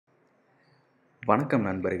வணக்கம்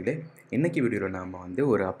நண்பர்களே. இன்னைக்கு வீடியோவில் நாம் வந்து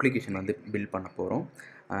ஒரு அப்ளிகேஷன் வந்து பில்ட் பண்ண போகிறோம்.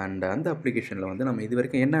 அண்ட் அந்த அப்ளிகேஷனில் வந்து நம்ம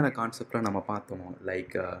இதுவரைக்கும் என்னென்ன கான்செப்ட்லாம் நம்ம பார்த்தோமோ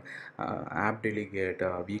like app delicate,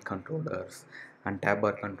 we controllers and tape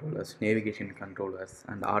bar controllers, navigation controllers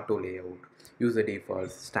and auto layout, user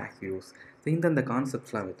defaults, stock views, so இந்தந்த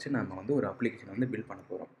கான்செப்ட்ஸ்லாம் வச்சு நம்ம வந்து ஒரு அப்ளிகேஷன் வந்து பில்ட் பண்ண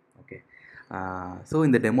போகிறோம். ஓகே. ஸோ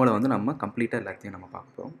இந்த டெமோவில் வந்து நம்ம கம்ப்ளீட்டாக எல்லாத்தையும் நம்ம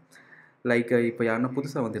பார்க்க போகிறோம். லைக் இப்போ யாருன்னா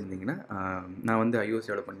புதுசாக வந்திருந்தீங்கன்னா, நான் வந்து iOS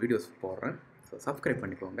டெவலப்மெண்ட் வீடியோஸ் போடுறேன். ஸோ சப்ஸ்கிரைப்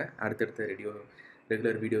பண்ணிக்கோங்க. அடுத்தடுத்த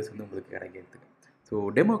ரெகுலர் வீடியோஸ் வந்து உங்களுக்கு கிடைக்கிறதுக்கு. ஸோ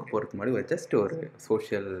டெமோவுக்கு போகிறதுக்கு முன்னாடி ஜஸ்ட் ஒரு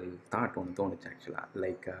சோஷியல் தாட் ஒன்று தோணுச்சு ஆக்சுவலாக.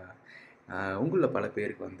 லைக் உங்களில் பல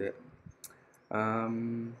பேருக்கு வந்து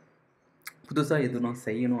புதுசாக எதுனா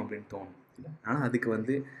செய்யணும் அப்படின்னு தோணும். ஆனால் அதுக்கு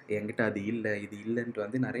வந்து என்கிட்ட அது இல்லை, இது இல்லைன்ட்டு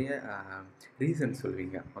வந்து நிறைய ரீசன்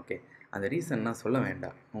சொல்வீங்க. ஓகே, அந்த ரீசன்லாம் சொல்ல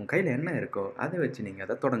வேண்டாம். உங்கள் கையில் என்ன இருக்கோ அதை வச்சு நீங்கள்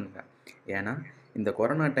அதை தொடங்குங்க. ஏன்னா இந்த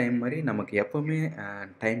கொரோனா டைம் மாதிரி நமக்கு எப்போவுமே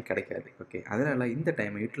டைம் கிடைக்காது. ஓகே, அதனால் இந்த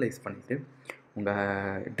டைமை யூட்டிலைஸ் பண்ணிவிட்டு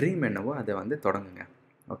உங்கள் ட்ரீம் என்னவோ அதை வந்து தொடங்குங்க.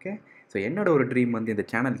 ஓகே. ஸோ என்னோடய ஒரு ட்ரீம் வந்து இந்த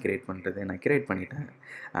சேனல் கிரியேட் பண்ணுறது. நான் கிரியேட் பண்ணிட்டேன்.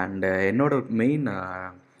 அண்டு என்னோடய மெயின்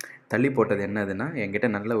தள்ளி போட்டது என்னதுன்னா, என்கிட்ட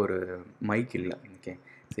நல்ல ஒரு மைக் இல்லை. ஓகே.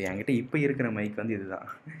 ஸோ என்கிட்ட இப்போ இருக்கிற மைக் வந்து இதுதான்.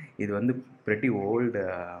 இது வந்து pretty old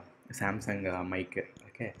Samsung mic.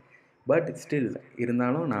 Okay. But still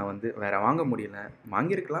இருந்தாலும் நான் வந்து வேறு வாங்க முடியல.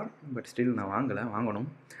 வாங்கியிருக்கலாம், பட் ஸ்டில் நான் வாங்கணும்.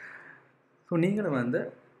 ஸோ நீங்களும் வந்து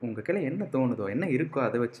உங்கள் கையில் என்ன தோணுதோ, என்ன இருக்கோ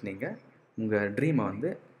அதை வச்சு நீங்கள் உங்கள் ட்ரீமை வந்து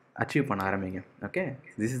அச்சீவ் பண்ண ஆரம்பிங்க. Okay,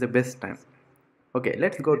 this is the best time. Okay,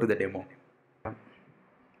 let's go to the demo.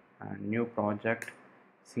 New project,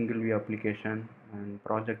 single view application and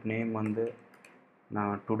project name வந்து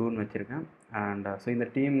நான் டுடூன்னு வச்சுருக்கேன். அண்ட் ஸோ இந்த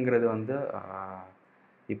டீம்ங்கிறது வந்து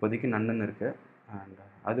இப்போதைக்கு நன்னு இருக்குது. அண்ட்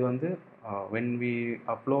அது வந்து when we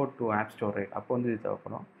upload to half store right அப்போ வந்து இது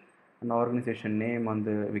தேவைப்படும். அண்ட் ஆர்கனைசேஷன் நேம்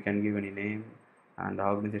வந்து we can give any name and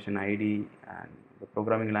organisation ID and the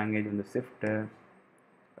programming language வந்து Swift.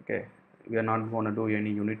 Okay, we are not going to do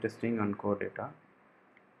any unit testing on core data.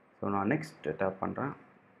 So நான் next tab பண்ணுறேன்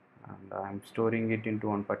and I am storing it into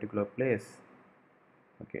one particular place.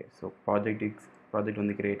 Okay, so project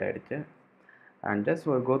வந்து create ஆகிடுச்சு. And just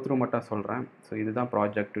ஒரு go through மட்டும் சொல்கிறேன். So இதுதான்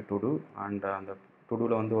project to two. And அந்த to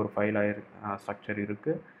டூவில் வந்து ஒரு ஃபைல் ஸ்ட்ரக்சர்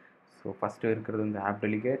இருக்குது. ஸோ ஃபஸ்ட்டு இருக்கிறது வந்து ஆப்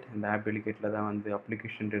டெலிகேட். இந்த ஆப் டெலிகேட்டில் தான் வந்து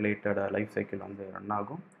அப்ளிகேஷன் ரிலேட்டட் லைஃப் சைக்கிள் வந்து ரன்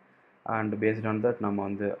ஆகும். அண்ட் பேஸ்ட் ஆன் தட் நம்ம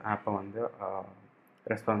வந்து ஆப்பை வந்து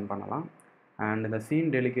ரெஸ்பாண்ட் பண்ணலாம். அண்ட் இந்த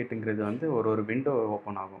சீன் டெலிகேட்டுங்கிறது வந்து ஒரு விண்டோ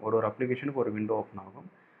ஓப்பன் ஆகும். ஒரு அப்ளிகேஷனுக்கு ஒரு விண்டோ ஓப்பன் ஆகும்.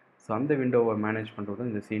 ஸோ அந்த விண்டோவை மேனேஜ் பண்ணுறது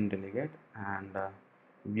இந்த scene delicate. And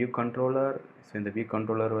view controller. So இந்த வியூ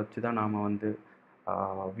கண்ட்ரோலர் வச்சு தான் நாம் வந்து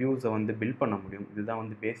வியூஸை வந்து பில்ட் பண்ண முடியும். இதுதான்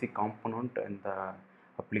வந்து பேசிக் காம்பனண்ட் இந்த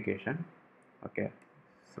application. Okay,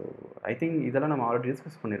 so I think இதெல்லாம் நம்ம ஆல்ரெடி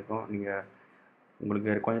டிஸ்கஸ் பண்ணியிருக்கோம்.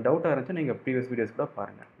 உங்களுக்கு கொஞ்சம் டவுட்டாக இருந்துச்சு, நீங்கள் ப்ரீவியஸ் வீடியோஸ் கூட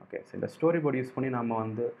பாருங்கள். ஓகே, ஸோ இந்த ஸ்டோரி போர்டு யூஸ் பண்ணி நம்ம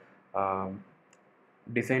வந்து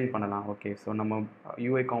டிசைன் பண்ணலாம். ஓகே, ஸோ நம்ம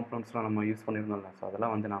யூஐ காம்பனண்ட்ஸ்லாம் நம்ம யூஸ் பண்ணியிருந்தோம்ல, ஸோ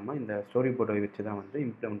அதெல்லாம் வந்து நம்ம இந்த ஸ்டோரி போர்டை வச்சு தான் வந்து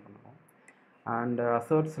இம்ப்ளிமெண்ட் பண்ணுவோம். அண்ட்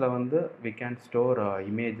அசர்ட்ஸில் வந்து வி கேன் ஸ்டோர்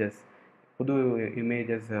இமேஜஸ். புது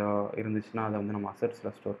இமேஜஸ் இருந்துச்சுன்னா அதை வந்து நம்ம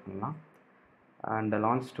அசட்ஸில் ஸ்டோர் பண்ணலாம். அண்ட்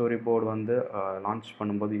லான்ச் ஸ்டோரி போர்டு வந்து லான்ச்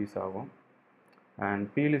பண்ணும்போது யூஸ் ஆகும். அண்ட்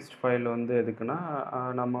பிலிஸ்ட் ஃபைல் வந்து எதுக்குன்னா,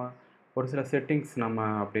 நம்ம ஒரு சில செட்டிங்ஸ் நம்ம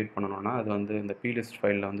அப்டேட் பண்ணணும்னா அது வந்து இந்த பிலிஸ்ட்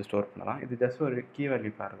ஃபைலில் வந்து ஸ்டோர் பண்ணலாம். இது ஜஸ்ட் ஒரு கீ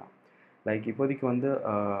வேல்யூ பேர் தான். லைக் இப்போதைக்கு வந்து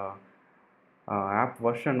ஆப்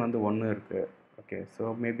வெர்ஷன் வந்து 1 இருக்குது. ஓகே,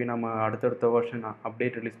 ஸோ மேபி நம்ம அடுத்தடுத்த வெர்ஷன்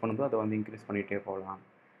அப்டேட் ரிலீஸ் பண்ணும்போது அதை வந்து இன்க்ரீஸ் பண்ணிகிட்டே போகலாம்.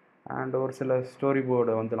 அண்ட் ஒரு சில ஸ்டோரி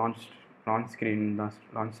போர்டை வந்து லான்ச் ஸ்க்ரீன் தான்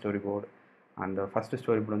launch story board. And first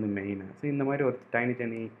story board வந்து மெயின். ஸோ இந்த மாதிரி ஒரு தனி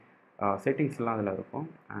செட்டிங்ஸ்லாம் அதில் இருக்கும்.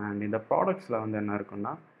 அண்ட் இந்த ப்ராடக்ட்ஸில் வந்து என்ன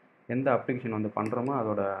இருக்குன்னா, எந்த அப்ளிகேஷன் வந்து பண்ணுறோமோ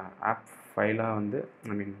அதோட ஆப் ஃபைலாக வந்து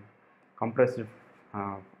கம்ப்ரஸ்டு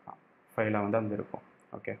ஃபைலாக வந்து அந்த இருக்கும்.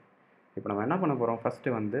 ஓகே, இப்போ நம்ம என்ன பண்ண போகிறோம்,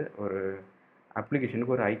 ஃபஸ்ட்டு வந்து ஒரு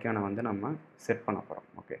அப்ளிகேஷனுக்கு ஒரு ஐக்கானை வந்து நம்ம செட் பண்ண போகிறோம்.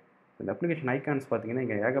 ஓகே, இந்த அப்ளிகேஷன் ஐக்கான்ஸ் பார்த்திங்கன்னா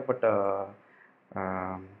இங்கே ஏகப்பட்ட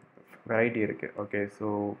வெரைட்டி இருக்குது. ஓகே, ஸோ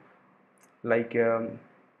லைக்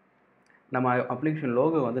நம்ம அப்ளிகேஷன்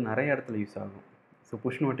லோகோ வந்து நிறைய இடத்துல யூஸ் ஆகும். ஸோ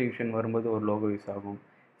புஷ் நோட்டிஃபிகேஷன் வரும்போது ஒரு லோகோ யூஸ் ஆகும்.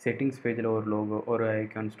 செட்டிங்ஸ் பேஜில் ஒரு லோகோ, ஒரு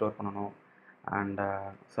ஐக்கான் ஸ்டோர் பண்ணணும். அண்ட்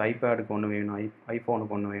ஸோ ஐபேடுக்கு ஒன்று வேணும்,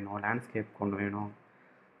 ஐஃபோனுக்கு ஒன்று வேணும், லேண்ட்ஸ்கேப்புக்கு ஒன்று வேணும்,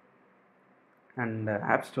 அண்ட்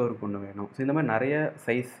ஆப் ஸ்டோருக்கு ஒன்று வேணும். ஸோ இந்த மாதிரி நிறைய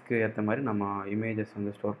சைஸ்க்கு ஏற்ற மாதிரி நம்ம இமேஜஸ்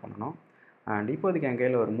வந்து ஸ்டோர் பண்ணணும். அண்ட் இப்போதைக்கு என்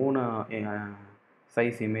கையில் ஒரு 3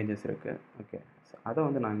 சைஸ் இமேஜஸ் இருக்குது. ஓகே, ஸோ அதை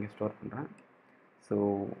வந்து நான் இங்கே ஸ்டோர் பண்ணுறேன். ஸோ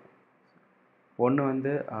ஒன்று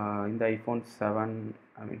வந்து இந்த ஐஃபோன் 7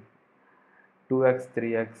 ஐ மீன் 2x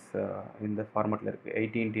 3x இந்த ஃபார்மேட்டில் இருக்குது.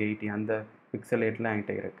 80x80 அந்த பிக்சல் 8லாம்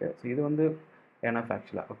என்கிட்ட இருக்குது. ஸோ இது வந்து எனஃப்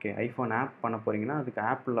ஆக்சுவலாக. ஓகே, ஐஃபோன் ஆப் பண்ண போகிறீங்கன்னா அதுக்கு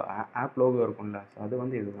ஆப் லோகோ இருக்கும்ல, ஸோ அது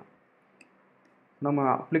வந்து இதுதான். நம்ம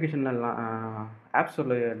அப்ளிகேஷன்லலாம் ஆப்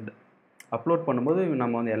ஸ்டோரில் அப்லோட் பண்ணும்போது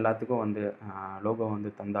நம்ம வந்து எல்லாத்துக்கும் வந்து லோகோ வந்து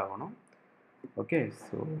தந்தாகணும். ஓகே.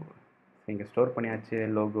 ஸோ இங்கே ஸ்டோர் பண்ணியாச்சு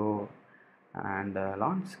லோகோ. அண்ட்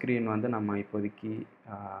லான்ச் ஸ்க்ரீன் வந்து நம்ம இப்போதைக்கு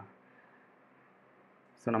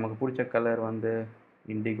ஸோ நமக்கு பிடிச்ச கலர் வந்து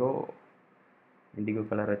இண்டிகோ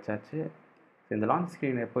கலர் வச்சாச்சு. ஸோ இந்த லான்ச்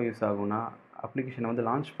ஸ்க்ரீன் எப்போ யூஸ் ஆகும்னா, அப்ளிகேஷனை வந்து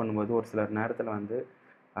லான்ச் பண்ணும்போது ஒரு சில நேரத்தில் வந்து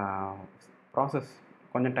ப்ராசஸ்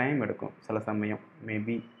கொஞ்சம் டைம் எடுக்கும் சில சமயம்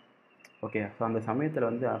மேபி. ஓகே. ஸோ அந்த சமயத்தில்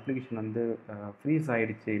வந்து அப்ளிகேஷன் வந்து ஃப்ரீஸ்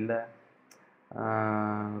ஆகிடுச்சு, இல்லை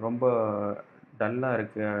ரொம்ப டல்லாக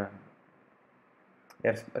இருக்குது,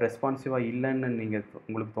 ரெஸ்பான்சிவாக இல்லைன்னு நீங்கள்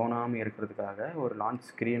உங்களுக்கு தோணாமல் இருக்கிறதுக்காக ஒரு லான்ச்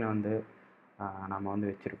ஸ்க்ரீனை வந்து நம்ம வந்து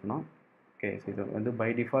வச்சுருக்கணும். ஓகே. ஸோ இது வந்து பை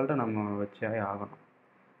டிஃபால்ட்டாக நம்ம வச்சே ஆகணும்.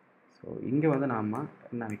 ஸோ இங்கே வந்து நாம்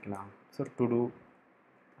என்ன வைக்கலாம்? So to two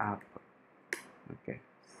app. Okay.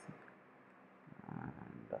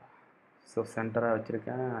 And so சென்டராக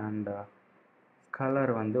வச்சுருக்கேன். அண்ட்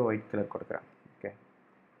கலர் வந்து ஒயிட் கலர் கொடுக்குறேன். ஓகே.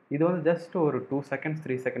 இது வந்து ஜஸ்ட் ஒரு 2 செகண்ட்ஸ்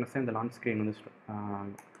 3 செகண்ட்ஸ் தான் இந்த லான்ச் ஸ்க்ரீன் வந்து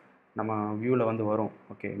நம்ம வியூவில் வந்து வரும்.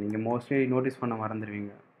 ஓகே. நீங்கள் மோஸ்ட்லி நோட்டீஸ் பண்ண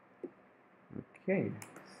மறந்துடுவீங்க. ஓகே.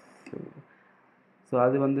 ஸோ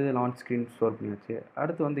அது வந்து லான்ச் ஸ்க்ரீன் ஸ்டோர் பண்ணியாச்சு.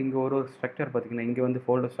 அடுத்து வந்து இங்கே ஒரு ஸ்ட்ரக்சர் பார்த்திங்கன்னா, இங்கே வந்து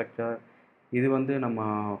ஃபோல்டர் ஸ்ட்ரக்சர். இது வந்து நம்ம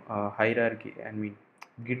ஹைரார்கி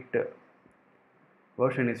கிட்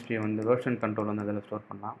வெர்ஷன் ஹிஸ்ட்ரி வந்து வெர்ஷன் கண்ட்ரோல் வந்து அதில் ஸ்டோர்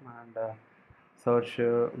பண்ணலாம். And church,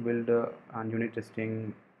 build and unit testing.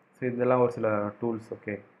 So இதெல்லாம் ஒரு சில டூல்ஸ்.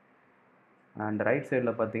 ஓகே. அண்ட் ரைட்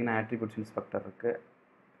சைடில் பார்த்தீங்கன்னா ஆட்ரிபியூட்ஸ் இன்ஸ்பெக்டர் இருக்குது.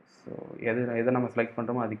 ஸோ எதை நம்ம செலக்ட்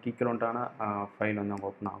பண்ணுறோமோ அது ஈக்குவலண்ட்டான ஃபைல் வந்து அங்கே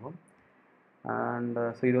ஓப்பன் ஆகும். அண்ட்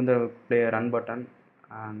ஸோ இது வந்து ரன் பட்டன்.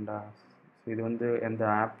 அண்ட் இது வந்து எந்த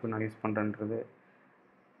ஆப் நான் யூஸ் பண்ணுறேன்றது.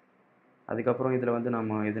 அதுக்கப்புறம் இதில் வந்து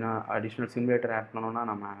நம்ம எதுனா அடிஷ்னல் சிமுலேட்டர் ஆட் பண்ணோன்னா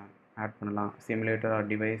நம்ம ஆட் பண்ணலாம். Simulator R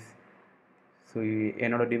device. ஸோ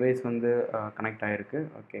என்னோடய டிவைஸ் வந்து கனெக்ட் ஆகிருக்கு.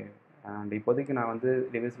 ஓகே. அண்ட் இப்போதைக்கு நான் வந்து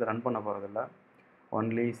டிவைஸில் ரன் பண்ண போகிறதில்ல,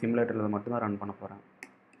 ஒன்லி சிமுலேட்டரில் மட்டும்தான் ரன் பண்ண போகிறேன்.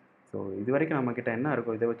 ஸோ இது வரைக்கும் நம்மக்கிட்ட என்ன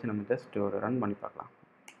இருக்கோ இதை வச்சு நம்ம ஜஸ்ட் ஒரு ரன் பண்ணி பார்க்கலாம்.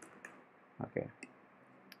 ஓகே.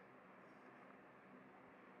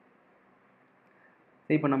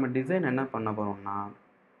 இப்போ நம்ம டிசைன் என்ன பண்ண போகிறோம்னா,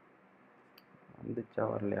 வந்துச்சா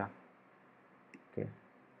வரலையா? ஓகே.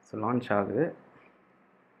 ஸோ லான்ச் ஆகுது.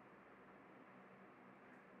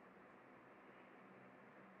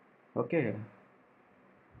 ஓகே.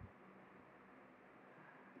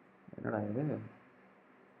 என்னடா இது?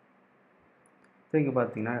 ஸோ இங்கே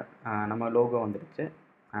பார்த்தீங்கன்னா நம்ம லோகோ வந்துடுச்சு.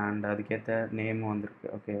 அண்ட் அதுக்கேற்ற நேமும் வந்திருக்கு.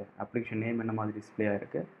 ஓகே. அப்ளிகேஷன் நேம் என்ன மாதிரி டிஸ்பிளே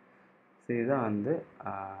ஆகிருக்கு. ஸோ இதுதான் வந்து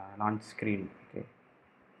launch screen. Okay.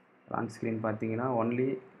 Launch screen பார்த்தீங்கன்னா ஒன்லி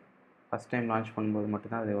ஃபஸ்ட் டைம் லான்ச் பண்ணும்போது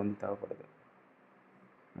மட்டும்தான் அது வந்து தேவைப்படுது.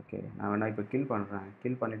 ஓகே. நான் வேணால் இப்போ கில்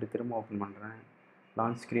பண்ணிவிட்டு திரும்ப ஓப்பன் பண்ணுறேன்.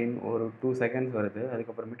 லான்ச் ஸ்க்ரீன் ஒரு 2 செகண்ட்ஸ் வருது,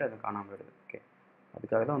 அதுக்கப்புறமேட்டு அது காணாமல் போயிடுது. ஓகே.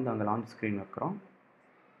 அதுக்காக தான் வந்து அங்கே லான்ச் ஸ்க்ரீன் வைக்கிறோம்.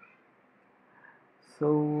 ஸோ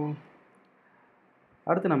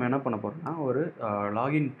அடுத்து நம்ம என்ன பண்ண போகிறோம்னா, ஒரு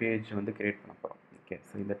லாகின் பேஜ் வந்து க்ரியேட் பண்ண போகிறோம். ஓகே.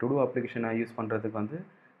 ஸோ இந்த டு டூ அப்ளிகேஷனை யூஸ் பண்ணுறதுக்கு வந்து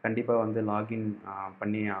கண்டிப்பாக வந்து லாகின்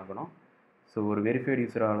பண்ணியே ஆகணும். ஸோ ஒரு வெரிஃபைடு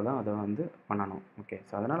யூஸரால் தான் அதை வந்து பண்ணணும். ஓகே.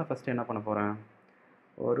 ஸோ அதனால் ஃபஸ்ட்டு என்ன பண்ண போகிறேன்,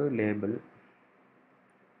 ஒரு லேபிள்.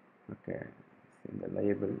 ஓகே. இந்த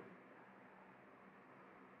லேபிள்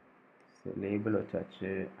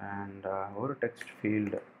வச்சாச்சு. அண்ட் ஒரு text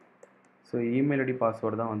field. So email ID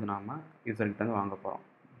password தான் வந்து நாம் யூஸர்கிட்ட வந்து வாங்க போகிறோம்.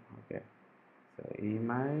 Okay. So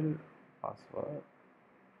email password,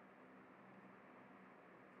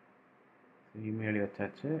 email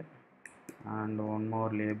வச்சாச்சு. And one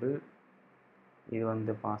more label. இது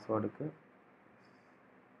வந்து பாஸ்வேர்டுக்கு.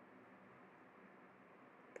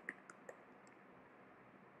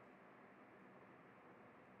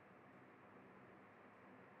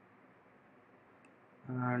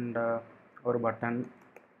 அண்ட் ஒரு பட்டன்.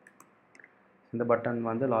 இந்த பட்டன்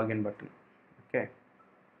வந்து login button. Okay.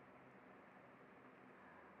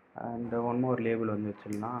 And one more label வந்து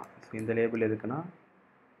வச்சிடலாம். ஸோ இந்த லேபிள் எதுக்குன்னா,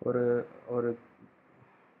 ஒரு ஒரு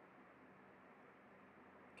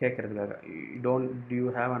கேட்குறதுக்காக, do you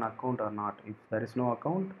have an account or not. if there is no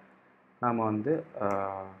account, நாம் வந்து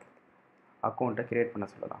அக்கௌண்ட்டை க்ரியேட் பண்ண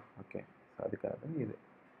சொல்லலாம். ஓகே. ஸோ அதுக்காக இது.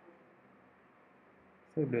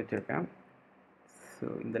 ஸோ இப்படி வச்சுருக்கேன். ஸோ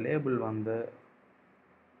இந்த லேபிள் வந்து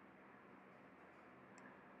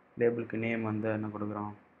லேபிளுக்கு நேம் வந்து என்ன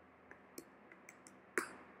கொடுக்குறோம்,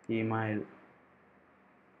 email.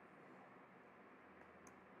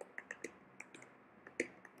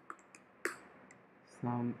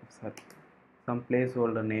 Some place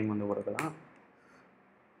holder name வந்து கொடுக்கலாம்.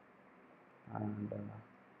 அண்ட்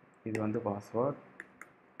இது வந்து பாஸ்வேர்ட்.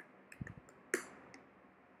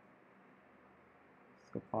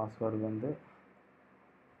 ஸோ பாஸ்வேர்டு வந்து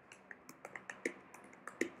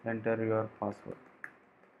enter your password.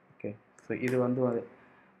 Okay, so இது வந்து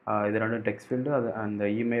இது ரெண்டும் டெக்ஸ்ட் ஃபீல்டு, அது அந்த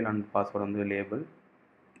இமெயில் அண்ட் பாஸ்வேர்டு வந்து லேபிள்.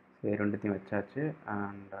 ஸோ இது ரெண்டுத்தையும் வச்சாச்சு.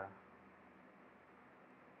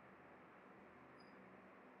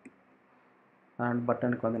 அண்ட்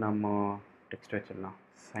பட்டனுக்கு வந்து நம்ம டெக்ஸ்ட் வச்சிடலாம்,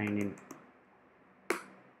 சைன்இன்.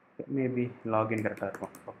 மேபி லாகின் கரெக்டாக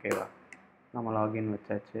இருக்கும். ஓகேவா, நம்ம லாகின்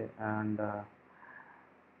வச்சாச்சு. அண்ட்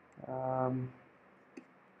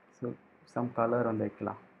ஸோ சம் கலர் வந்து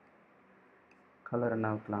வைக்கலாம். கலர் என்ன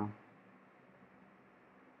வைக்கலாம்?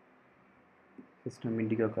 சிஸ்டம்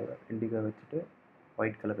இண்டிகோ கலர், இண்டிகோ வச்சுட்டு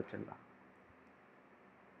ஒயிட் கலர் வச்சிடலாம்.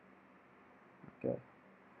 Okay,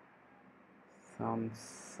 some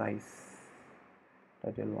size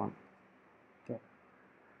title 1. Okay,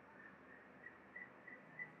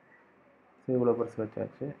 so இவ்வளோ பெருசு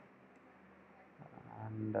வச்சாச்சு.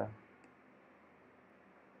 And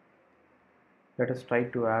let us try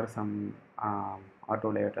to add some auto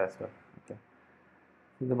layout as well. Okay,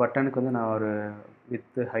 இந்த பட்டனுக்கு வந்து நான் ஒரு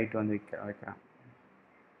வித் ஹைட் வந்து வைக்கிறேன்.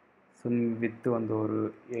 ஸோ வித்து வந்து ஒரு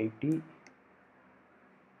 80,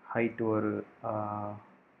 ஹைட் ஒரு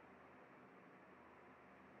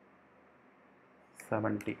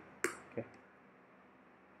 70. ஓகே,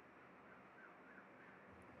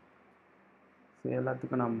 ஸோ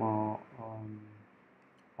எல்லாத்துக்கும் நம்ம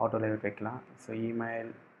ஆட்டோ லேஅவுட் வைக்கலாம். ஸோ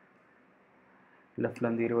இமெயில்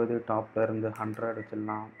லெஃப்ட்லேருந்து 20, டாப்லேருந்து 100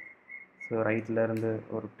 வச்சிடலாம். ஸோ ரைட்லேருந்து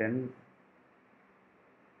ஒரு 10,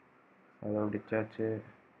 அதை வச்சாச்சு.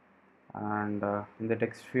 அண்ட் இந்த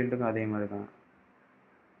டெக்ஸ்ட் ஃபீல்டுக்கும் அதே மாதிரி தான்.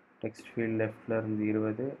 டெக்ஸ்ட் ஃபீல்டு லெஃப்ட்லேருந்து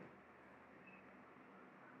 20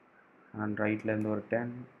 அண்ட் ரைட்லேருந்து ஒரு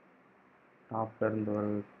 10, டாப்லேருந்து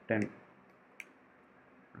ஒரு 10.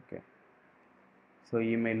 ஓகே, ஸோ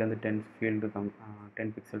இமெயிலேருந்து 10 ஃபீல்டு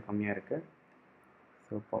 10 பிக்சல் கம்மியாக இருக்குது.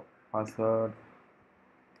 ஸோ பாஸ்வேர்ட்,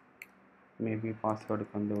 மேபி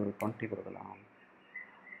பாஸ்வேர்டுக்கு வந்து ஒரு 20 கொடுக்கலாம்.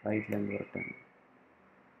 ரைட்லேருந்து ஒரு 10.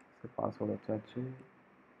 ஸோ பாஸ்வேர்டு வச்சாச்சு.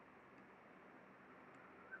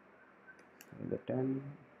 இந்த 10.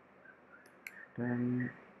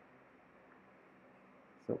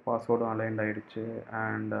 ஸோ பாஸ்வேர்டும் அலைன்ட் ஆகிடுச்சு.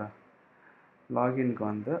 அண்ட் லாகின்க்கு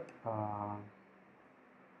வந்து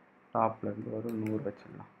டாப்லேருந்து ஒரு 100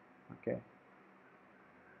 வச்சிடலாம். ஓகே,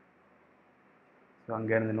 ஸோ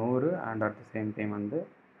அங்கேருந்து 100 and at the same time வந்து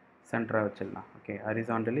சென்டராக வச்சிடலாம். Okay,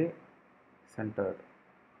 horizontally centred.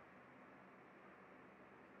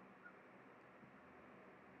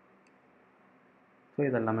 ஸோ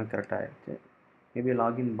இதெல்லாமே கரெக்டாக ஆகிடுச்சு. மேபி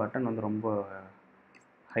லாகின் பட்டன் வந்து ரொம்ப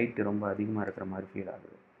ஹைட்டு ரொம்ப அதிகமாக இருக்கிற மாதிரி ஃபீல்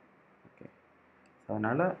ஆகுது. ஓகே, ஸோ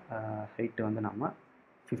அதனால் ஹைட்டு வந்து நம்ம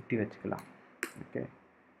 50 வச்சுக்கலாம். Okay,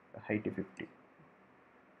 height 50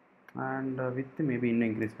 and with maybe இன்னும்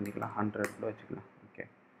இன்க்ரீஸ் பண்ணிக்கலாம், 100 வச்சுக்கலாம். ஓகே,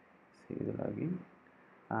 ஸோ இது லாகின்.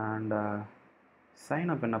 அண்ட்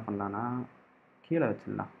சைன் அப் என்ன பண்ணலான்னா கீழே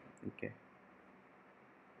வச்சிடலாம். ஓகே,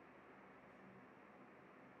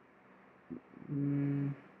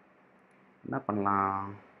 என்ன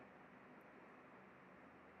பண்ணலாம்?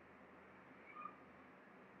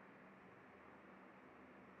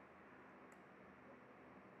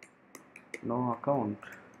 No account,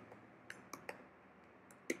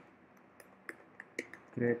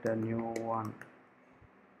 create a new one.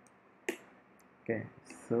 Okay,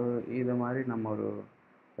 so இது மாதிரி நம்ம ஒரு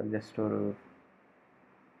ஜஸ்ட்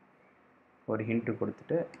ஒரு ஹிண்ட்டு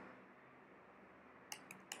கொடுத்துட்டு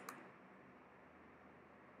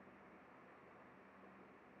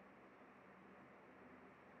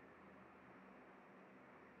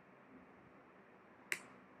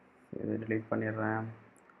இதை delete பண்ணிடுறேன்.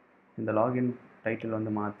 இந்த லாகின் டைட்டில்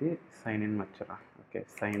வந்து மாற்றி சைன்இன் வச்சிடறேன். Okay,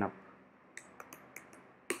 sign up.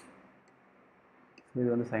 இது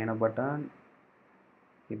வந்து சைன் அப் பட்டன்.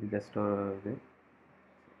 இது ஜஸ்ட் ஒரு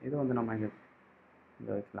இது வந்து நம்ம இங்கே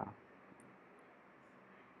வைக்கலாம்.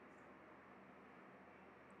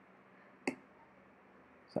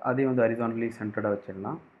 ஸோ அதையும் வந்து ஹரிசாண்டலி சென்டர்டாக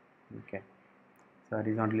வச்சிடலாம். Okay, so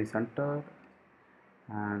horizontally centre.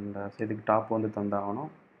 And so இதுக்கு டாப் வந்து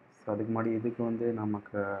தந்தாகணும். ஸோ அதுக்கு முன்னாடி இதுக்கு வந்து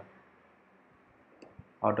நமக்கு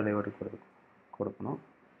ஆட்டோ லேஅவுட் கொடுக்கணும்.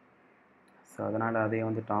 ஸோ அதனால் அதையே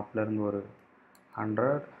வந்து டாப்லேருந்து ஒரு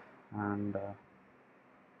 100 அண்ட்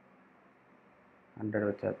 100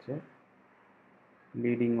 வச்சாச்சு.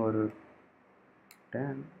 லீடிங் ஒரு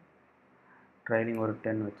 10, ட்ரைலிங் ஒரு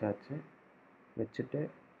 10 வச்சுட்டு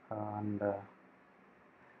அண்ட்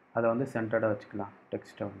அதை வந்து சென்டர்டாக வச்சுக்கலாம்.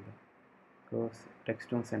 டெக்ஸ்ட்டை வந்து ஸோ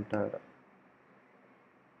டெக்ஸ்ட்டும் சென்டர்டு.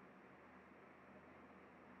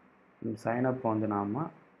 சைனப் வந்து நாம்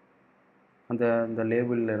அந்த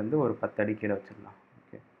லேபிள்லேருந்து ஒரு 10 அடி கீழே வச்சிடலாம்.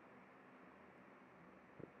 Okay,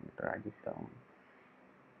 drag it down.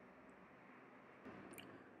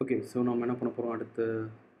 Okay, so நம்ம என்ன பண்ண போகிறோம், அடுத்து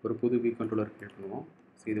ஒரு புது வியூ கண்ட்ரோலர் கிரியேட் பண்ணுவோம்.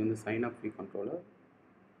 ஸோ இது வந்து சைன் அப் வியூ கண்ட்ரோலர்,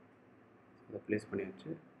 அதை ப்ளேஸ்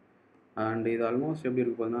பண்ணியாச்சு. அண்ட் இது ஆல்மோஸ்ட் எப்படி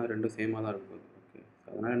இருக்க போகுதுன்னா ரெண்டும் சேமாக தான் இருக்க போகுது. ஓகே, ஸோ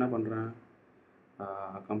அதனால் என்ன பண்ணுறேன்,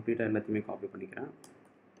 கம்ப்ளீட்டாக எல்லாத்தையுமே காப்பி பண்ணிக்கிறேன்.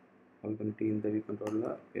 காப்பி பண்ணிவிட்டு இந்த வியூ கண்ட்ரோலில்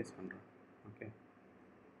பேஸ்ட் பண்ணுறேன். ஓகே,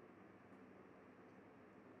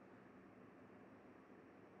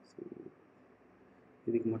 ஸோ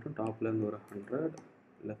இதுக்கு மட்டும் டாப்லேருந்து ஒரு 100,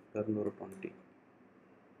 லெஃப்ட்லேருந்து ஒரு 20.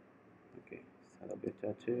 ஓகே, ஸோ அதை அப்படி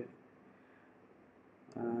வச்சாச்சு.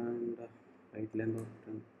 அண்ட் ரைட்லேருந்து ஒரு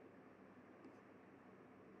 10.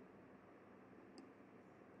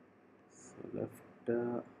 ஸோ லெஃப்ட்டு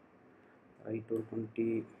ரைட் ஒரு 20,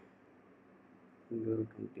 இங்கே ஒரு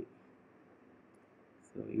 20.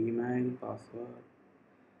 ஸோ இமெயில்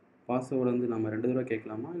பாஸ்வேர்டு வந்து நம்ம 2 தடவை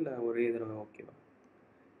கேட்கலாமா இல்லை ஒரே தடவை ஓகேவா?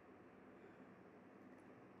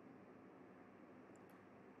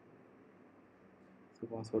 ஸோ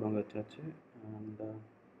பாஸ்வேர்டு அங்கே வச்சாச்சு. அண்ட்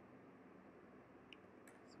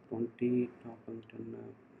 20 டாப் வந்து 10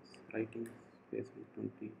 ரைட்டிங் ஸ்பேஸ் வந்து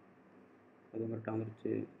 20, அது கரெக்டாக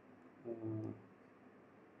வந்துருச்சு.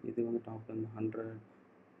 இது வந்து டாப் வந்து 100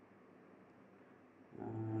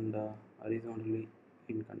 and horizontally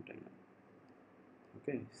in container.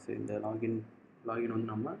 Okay, so இந்த லாகின் வந்து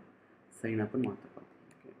நம்ம சைன் அப்னு மாற்றலாம்.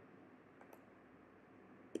 ஓகே,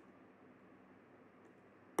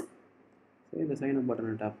 ஸோ இந்த சைன் அப்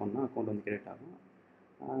பட்டனை டேப் பண்ணால் அக்கௌண்ட் வந்து கிரியேட் ஆகும்.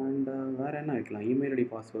 அண்ட் வேறு என்ன வைக்கலாம், email ID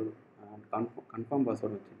password and confirm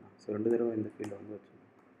password வச்சுக்கலாம். ஸோ 2 தடவை இந்த ஃபீல்டில் வந்து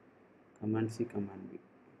வச்சுக்கலாம். Command C command B.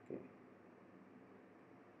 Okay,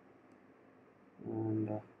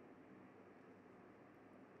 and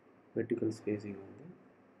vertical spacing வந்து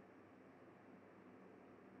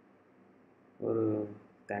ஒரு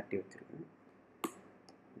 30 வச்சுருக்கேன்.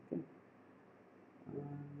 Okay,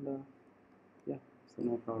 and yeah, so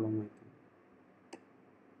no problem.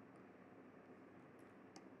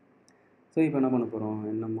 So இப்போ என்ன பண்ண போகிறோம்,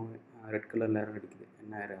 என்னமோ ரெட் கலரில் எரர் அடிக்குது,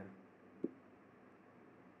 என்ன எரர்?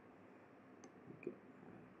 ஓகே,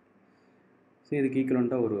 ஸோ இதுக்கு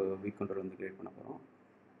ஈக்குவலண்ட்டாக ஒரு வீக் கண்ட்ரோல் வந்து கிரியேட் பண்ண போகிறோம்.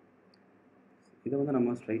 இதை வந்து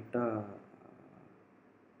நம்ம ஸ்ட்ரைட்டாக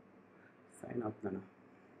சைன் அப் தானே.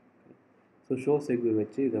 ஸோ ஷோ செக்யூ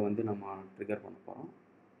வச்சு இதை வந்து நம்ம ட்ரிகர் பண்ண போகிறோம்.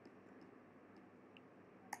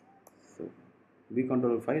 ஸோ வீக்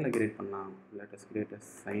கண்ட்ரோல் ஃபைலை கிரியேட் பண்ணலாம். Latest create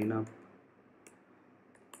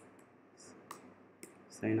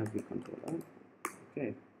sign up week controller. Okay,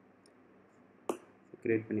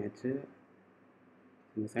 create பண்ணியாச்சு.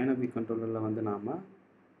 இந்த சைன் அப் வீக் கண்ட்ரோலரில் வந்து நாம்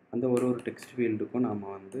அந்த ஒரு டெக்ஸ்ட் ஃபீல்டுக்கும் நாம்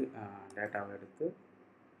வந்து டேட்டாவை எடுத்து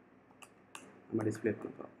நம்ம டிஸ்பிளே பண்ண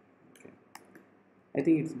போகிறோம். Okay, I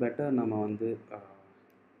think it's better நம்ம வந்து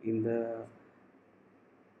இந்த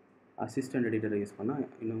அசிஸ்டன்ட் எடிட்டரை யூஸ் பண்ணால்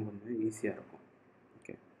இன்னும் கொஞ்சம் ஈஸியாக இருக்கும்.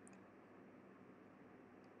 Okay,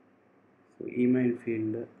 so email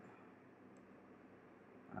field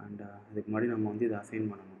and அதுக்கு முன்னாடி நம்ம வந்து இதை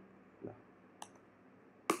அசைன் பண்ணணும் இல்லை?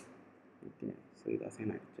 ஓகே, ஸோ இது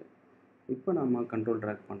அசைன் ஆகிடுச்சு. இப்போ நம்ம கண்ட்ரோல்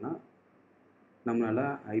ட்ராக் பண்ணால் நம்மளால்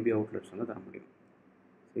ஐபி அவுட்லெட்ஸ் வந்து தர முடியும்.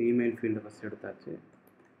 ஸோ இமெயில் ஃபீல்டு ஃபஸ்ட் எடுத்தாச்சு.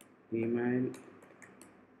 இமெயில்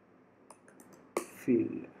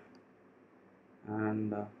ஃபீல்டு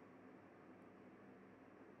அண்ட்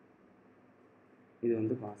இது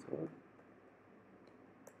வந்து பாஸ்வேர்ட்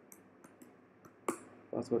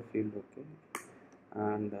ஃபீல்டு. ஓகே,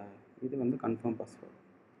 அண்ட் இது வந்து கன்ஃபார்ம் பாஸ்வேர்டு.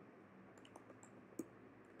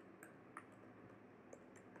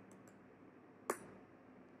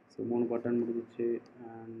 ஸோ 3 பட்டன் முடிஞ்சிச்சு.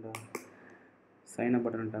 And sign up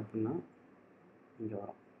button tape பண்ணால் இங்கே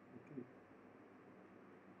வரும். ஓகே,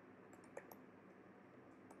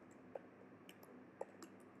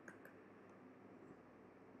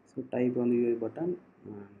 ஸோ டைப் வந்து யூஐ பட்டன்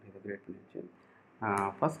அண்ட் இதை கிரியேட் பண்ணிடுச்சு.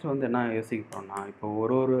 ஃபஸ்ட்டு வந்து என்ன யோசிக்க போகிறோம்னா, இப்போ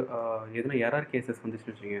ஒரு எதுனா எரர் கேசஸ்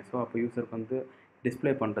வந்துச்சுன்னு வச்சுக்கோங்க. ஸோ அப்போ யூஸருக்கு வந்து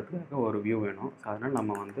டிஸ்பிளே பண்ணுறதுக்காக ஒரு வியூ வேணும். ஸோ அதனால்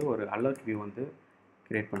நம்ம வந்து ஒரு அலர்ட் வியூ வந்து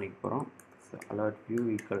க்ரியேட் பண்ணிக்க போகிறோம். So alert view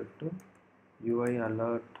equal to UI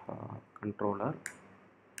alert controller.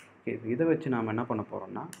 Okay, இதை வச்சு நாம் என்ன பண்ண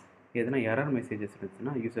போகிறோம்னா, எதனா எரர் மெசேஜஸ்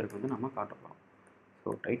இருந்துச்சுன்னா யூஸருக்கு வந்து நம்ம காட்ட போகிறோம்.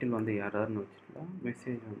 ஸோ டைட்டில் வந்து எரர்னு வச்சுக்கலாம்,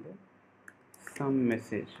 மெசேஜ் வந்து some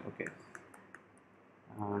message. Okay,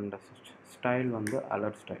 and style வந்து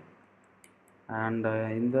அலர்ட் ஸ்டைல். அண்ட்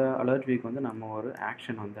இந்த அலர்ட் வீக் வந்து நம்ம ஒரு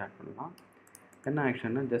ஆக்ஷன் வந்து ஆட் பண்ணலாம். என்ன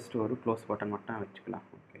ஆக்ஷன்னா, ஜஸ்ட் ஒரு க்ளோஸ் பட்டன் மட்டும் வச்சுக்கலாம்.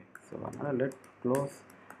 ஓகே, ஸோ அதனால் let close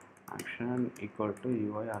action equal to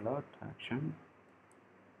UI alert action.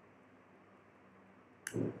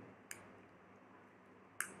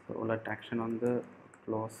 So let action வந்து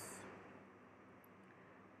க்ளோஸ்,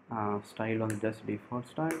 ஸ்டைல் வந்து just default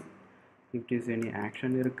style. If is any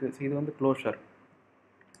action இருக்குது. ஸோ இது வந்து க்ளோஷர்.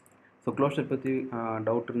 ஸோ க்ளோஷர் பற்றி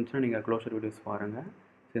டவுட் இருந்துச்சுன்னா நீங்கள் க்ளோஷர் வீடியோஸ் பாருங்கள்.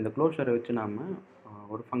 ஸோ இந்த க்ளோஷரை வச்சு நம்ம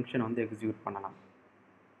ஒரு ஃபங்க்ஷனை வந்து எக்ஸிக்யூட் பண்ணலாம்.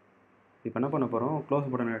 இப்போ என்ன பண்ண போகிறோம், க்ளோஸ்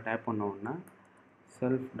பட்டனை டேப் பண்ண உடனே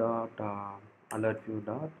self dot alert view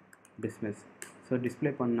dot dismiss. So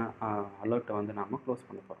display பண்ண அலர்ட்டை வந்து நம்ம க்ளோஸ்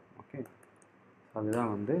பண்ண போகிறோம். ஓகே,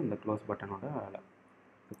 அதுதான் வந்து இந்த க்ளோஸ் பட்டனோட வேலை.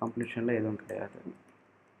 ஸோ கம்ப்ளீஷனில் எதுவும் கிடையாது.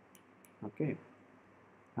 ஓகே,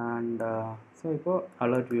 அண்ட் ஸோ இப்போது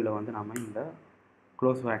அலர்ட் வியூவில் வந்து நம்ம இந்த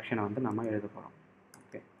க்ளோஸ் ஆக்ஷனை வந்து நம்ம எழுத போகிறோம்.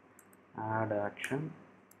 Okay, add action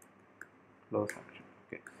close action.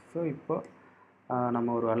 Okay, so இப்போ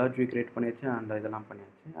நம்ம ஒரு அலர்ட் வியூ க்ரியேட் பண்ணியாச்சு அண்ட் இதெல்லாம்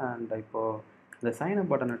பண்ணியாச்சு. அண்ட் இப்போது இந்த சைன் அப்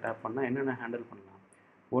பட்டனை டேப் பண்ணால் என்னென்ன ஹேண்டில் பண்ணலாம்.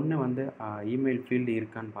 ஒன்று வந்து இமெயில் ஃபீல்டு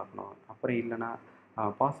இருக்கான்னு பார்க்கணும். அப்புறம் இல்லைனா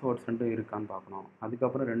பாஸ்வேர்ட்ஸ் ரெண்டும் இருக்கான்னு பார்க்கணும்.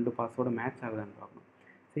 அதுக்கப்புறம் 2 பாஸ்வேர்டு மேட்ச் ஆகுதான்னு பார்க்கணும்.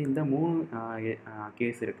 ஸோ இந்த 3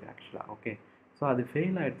 கேஸ் இருக்குது ஆக்சுவலாக. ஓகே, ஸோ அது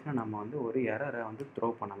ஃபெயில் ஆகிடுச்சுன்னா நம்ம வந்து ஒரு எரரை வந்து த்ரோ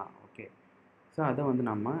பண்ணலாம். ஓகே, ஸோ அதை வந்து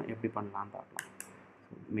நம்ம எப்படி பண்ணலான்னு பார்க்கலாம்.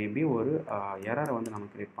 மேபி ஒரு எரரை வந்து நம்ம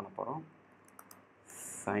க்ரியேட் பண்ண போகிறோம்.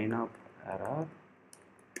 Sign up error.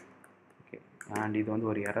 Okay, and இது வந்து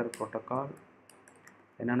ஒரு எரர் ப்ரோட்டோகால்.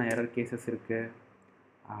 என்னென்ன எரர் கேசஸ் இருக்குது,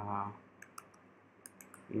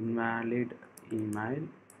 invalid email,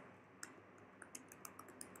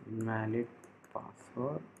 invalid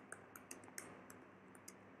password,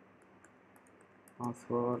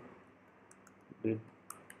 password did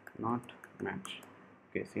not match.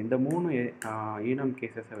 Okay, so இந்த 3 ஈனம்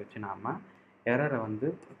கேசஸை வச்சு நாம் எரரை வந்து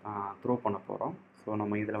த்ரோ பண்ண போகிறோம். ஸோ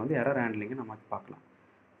நம்ம இதில் வந்து எரர் ஹேண்ட்லிங்கை நம்ம பார்க்கலாம்.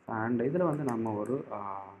 அண்ட் இதில் வந்து நம்ம ஒரு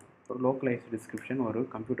லோக்கலைஸ் டிஸ்கிரிப்ஷன், ஒரு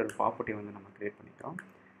கம்ப்யூட்டர் ப்ராப்பர்ட்டி வந்து நம்ம க்ரியேட் பண்ணிக்கிறோம்.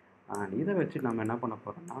 அண்ட் இதை வச்சு நம்ம என்ன பண்ண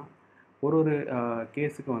போகிறோம்னா ஒரு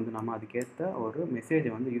கேஸுக்கு வந்து நம்ம அதுக்கேற்ற ஒரு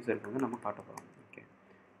மெசேஜை வந்து யூஸருக்கு வந்து நம்ம காட்ட போகிறோம். Okay,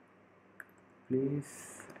 please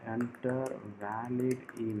enter valid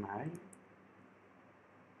email.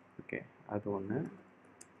 Okay, அது ஒன்று.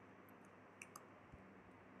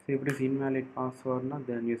 ஸோ இப்படி இன்வேலிட் பாஸ்வேர்ட்னா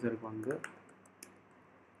தென் யூஸருக்கு வந்து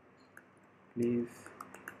please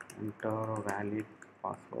enter valid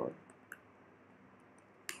password.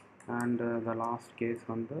 And the last case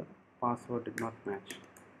வந்து password did not match.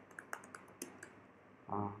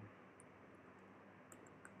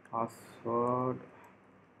 Password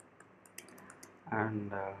and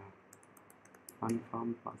confirm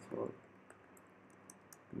password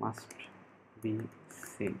must be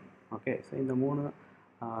same. Okay, so இந்த 3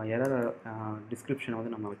 எரர் டிஸ்கிரிப்ஷனை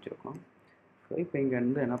வந்து நம்ம வச்சுருக்கோம். ஸோ இப்போ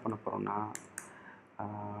இங்கேருந்து என்ன பண்ண போகிறோம்னா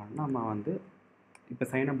நம்ம வந்து இப்போ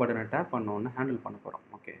சைன் அப் பட்டனை டேப் பண்ணோன்னு ஹேண்டில் பண்ண போகிறோம்.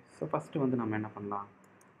 ஓகே, ஸோ ஃபஸ்ட்டு வந்து நம்ம என்ன பண்ணலாம்,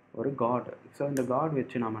 ஒரு கார்டு. ஸோ இந்த கார்டு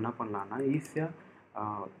வச்சு நம்ம என்ன பண்ணலான்னா ஈஸியாக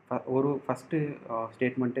ஒரு ஃபஸ்ட்டு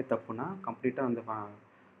ஸ்டேட்மெண்ட்டே தப்புனா கம்ப்ளீட்டாக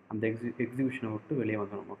அந்த எக்ஸிக்யூஷனை விட்டு வெளியே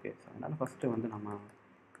வந்துடும். ஓகே, ஸோ அதனால் ஃபஸ்ட்டு வந்து நம்ம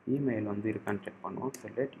இமெயில் வந்து இருக்கான்னு செக் பண்ணுவோம்.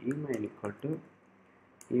 Select email equal to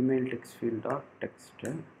email text field dot text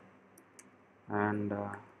and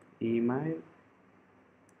email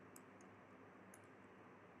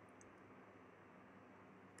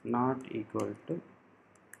not equal to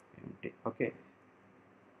empty. Okay,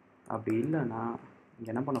 அப்படி இல்லைன்னா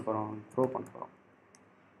இங்கே என்ன பண்ண போகிறோம், த்ரோ பண்ண போகிறோம்.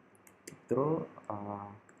 Throw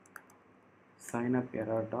sign up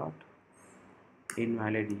error dot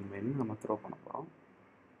invalid email நம்ம த்ரோ பண்ண போகிறோம்.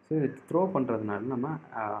 ஸோ இது த்ரோ பண்ணுறதுனால நம்ம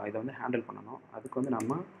இதை வந்து ஹேண்டில் பண்ணணும். அதுக்கு வந்து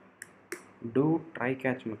நம்ம do try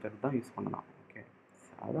catch மெத்தட் தான் யூஸ் பண்ணலாம். ஓகே,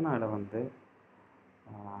 அதனால் வந்து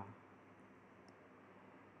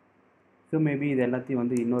ஸோ மேபி இது எல்லாத்தையும்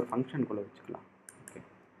வந்து இன்னொரு ஃபங்க்ஷனுக்குள்ளே வச்சுக்கலாம். Okay,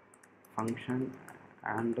 function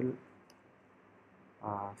handle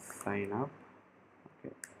sign up.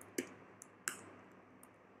 Okay,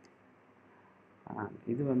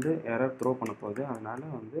 இது வந்து எரர் த்ரோ பண்ண போகுது, அதனால்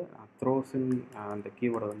வந்து த்ரோஸின் அந்த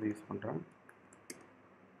கீவேர்டை வந்து யூஸ் பண்ணுறேன்.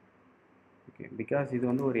 ஓகே, பிகாஸ் இது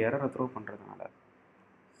வந்து ஒரு எரரை த்ரோ பண்ணுறதுனால.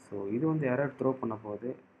 ஸோ இது வந்து எரர் த்ரோ பண்ண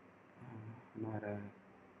போகுது. வேறு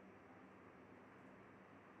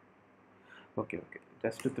ஓகே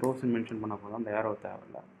ஜஸ்ட்டு த்ரோஸ்ன்னு மென்ஷன் பண்ண போதும், அந்த ஏரோ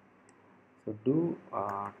தேவையில்லை. So two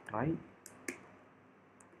try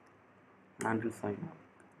handle sign up.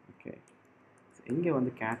 Okay, இங்கே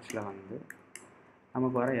வந்து கேட்சில் வந்து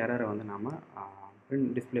நமக்கு வர எரரை வந்து நம்ம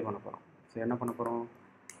பிரிண்ட் டிஸ்பிளே பண்ண போகிறோம். ஸோ என்ன பண்ண போகிறோம்,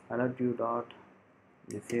 alert view dot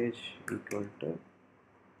message equal to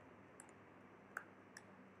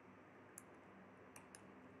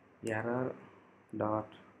error dot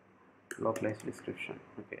localized description.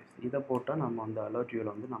 Okay, இதை போட்டால் நம்ம அந்த alert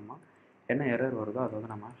viewவில் வந்து நம்ம என்ன எரர் வருதோ அதை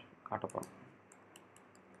வந்து நம்ம காட்ட போகிறோம்.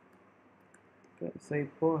 ஓகே, ஸோ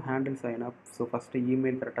இப்போது handle sign up. So first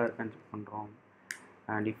email கரெக்டாக இருக்கான்னு செக் பண்ணுறோம்.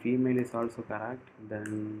 And if email is also correct, then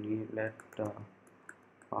we let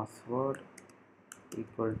password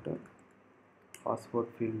equal to password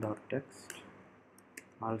field dot text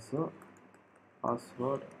also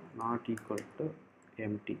password not equal to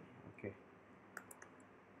empty. Okay,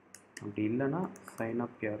 அப்படி இல்லைன்னா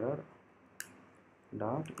signup error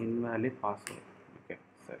dot invalid password. Okay,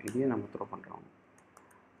 so இதையும் நம்ம throw பண்ணுறோம்.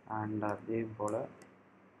 And அதே போல்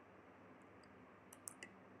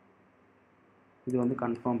இது வந்து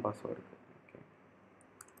confirm password. Okay,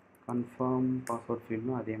 confirm password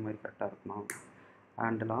ஃபீல்டும் அதே மாதிரி கரெக்டாக இருக்கணும்.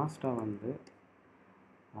 அண்ட் லாஸ்ட்டாக வந்து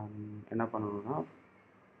என்ன பண்ணணும்னா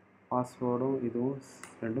பாஸ்வேர்டும் இதுவும்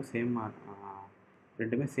ரெண்டுமே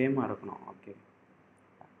சேமாக இருக்கணும். ஓகே,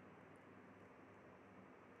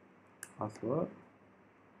 பாஸ்வேர்ட்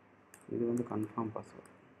இது வந்து கன்ஃபார்ம் பாஸ்வேர்ட்.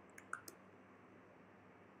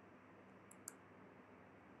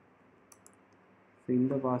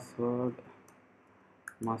 இந்த password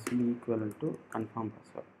must be equal to confirm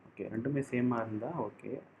password. Okay, ரெண்டுமே சேமாக இருந்தால்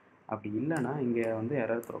ஓகே. அப்படி இல்லைன்னா இங்கே வந்து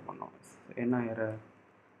எரர் த்ரோ பண்ணோம். என்ன error?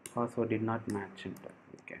 Password did not match.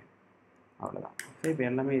 Okay, அவ்வளோதான். ஸோ இப்போ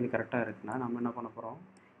எல்லாமே இது கரெக்டாக இருக்குன்னா நம்ம என்ன பண்ண போகிறோம்?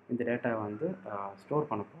 இந்த டேட்டாவை வந்து ஸ்டோர்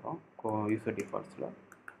பண்ண போகிறோம் user டிஃபால்ட்ஸில்.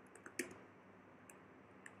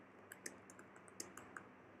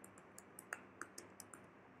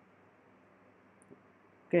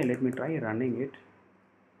 Okay, let me try running it.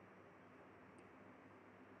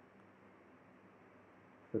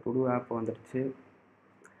 So to two app வந்துடுச்சு.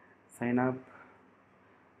 சைன்அப்.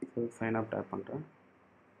 ஸோ சைன்அப் டேப் பண்ணுறேன்.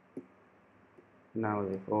 என்ன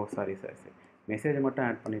ஆகுது? ஓ சாரி, மெசேஜ் மட்டும்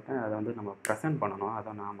ஆட் பண்ணிட்டேன். அதை வந்து நம்ம ப்ரெசென்ட் பண்ணணும்,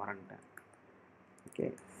 அதை நான் மறந்துட்டேன். Okay,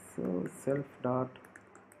 so self dot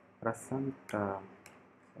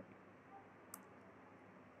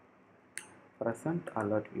present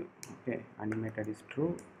alert view. Okay, animated is true,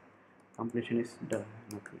 completion is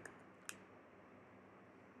nothing.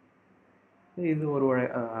 இது ஒரு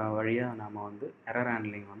வழியாக நாம் வந்து எரர்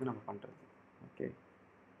ஹேண்ட்லிங் வந்து நம்ம பண்ணுறது. Okay,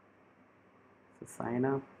 so sign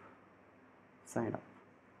up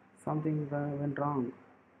something went wrong,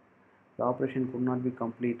 the operation could not be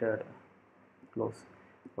completed, close.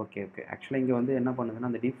 Okay, ஆக்சுவலாக இங்கே வந்து என்ன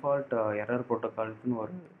பண்ணுதுன்னா அந்த டிஃபால்ட் எரர் ப்ரோட்டோக்கால்ஸ்னு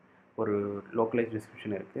ஒரு லோக்கலைஸ்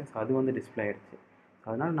டிஸ்கிரிப்ஷன் இருக்குது. ஸோ அது வந்து டிஸ்பிளே ஆகிடுச்சு.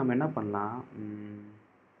 அதனால் நம்ம என்ன பண்ணலாம்,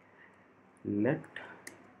 let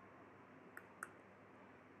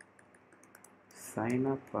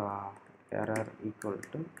signup error equal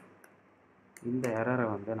to இந்த எரரை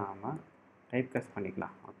வந்து நாம் டைப் காஸ்ட்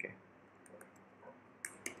பண்ணிக்கலாம். ஓகே,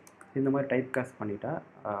 இந்த மாதிரி டைப் காஸ்ட் பண்ணிட்டா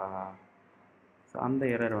அந்த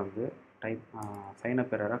எரர் வந்து signup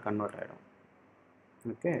எரராக கன்வெர்ட் ஆகிடும்.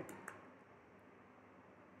 ஓகே,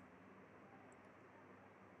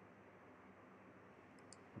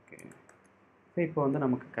 ஸோ இப்போ வந்து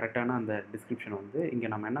நமக்கு கரெக்டான அந்த டிஸ்கிரிப்ஷன் வந்து இங்கே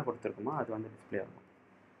நம்ம என்ன கொடுத்துருக்கோமோ அது வந்து டிஸ்பிளே ஆகும்.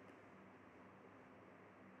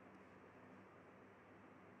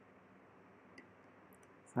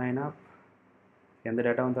 signup, எந்த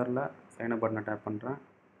டேட்டாவும் தரல. signup பட்டனை டேப் பண்ணுறேன்.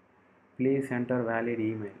 Please enter valid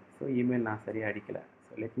email. So email நான் சரியாக அடிக்கலை.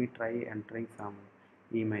 So let me try entering some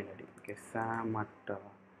email ID. Okay,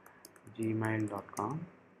 sam@gmail.com.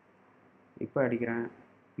 இப்போ அடிக்கிறேன்.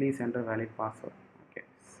 Please enter valid password. Okay,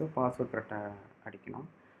 so password கரெக்டாக அடிக்கணும்.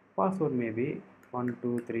 Password maybe 1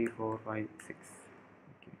 2 3 4 5 6.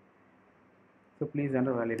 Okay, so please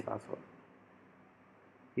enter valid password.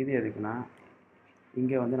 இது எதுக்குன்னா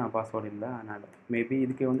இங்கே வந்து நான் பாஸ்வேர்டு இல்லை, அதனால் மேபி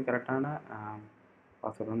இதுக்கு வந்து கரெக்டான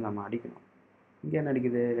பாஸ்வேர்டு வந்து நம்ம அடிக்கணும். இங்கே என்ன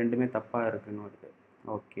அடிக்குது? ரெண்டுமே தப்பாக இருக்குன்னு வருது.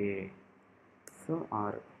 Okay, so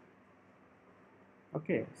 6.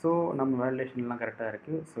 ஓகே, ஸோ நம்ம வேலிடேஷன்லாம் கரெக்டாக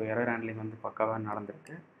இருக்குது. ஸோ எரர் ஹேண்ட்லிங் வந்து பக்காவாக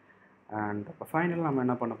நடந்திருக்கு. அண்ட் இப்போ ஃபைனலாக நம்ம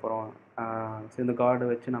என்ன பண்ண போகிறோம்? ஸோ இந்த கார்டு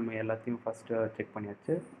வச்சு நம்ம எல்லாத்தையும் ஃபஸ்ட்டு செக்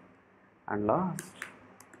பண்ணியாச்சு. அண்ட் லாஸ்ட்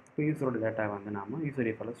இப்போ யூஸரோட டேட்டா வந்து நாம் யூசர்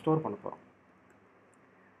டிஃபால்ட்டில் ஸ்டோர் பண்ண போகிறோம்.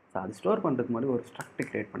 ஸோ அது ஸ்டோர் பண்ணுறதுக்கு முன்னாடி ஒரு ஸ்ட்ரக்ட்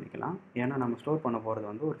க்ரியேட் பண்ணிக்கலாம். ஏன்னா நம்ம ஸ்டோர் பண்ண போகிறது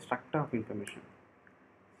வந்து ஒரு struct of information,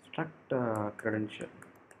 struct credential.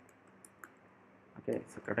 Okay,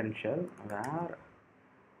 so credential where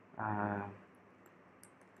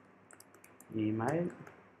email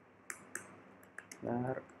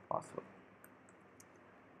where password.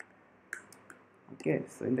 Okay,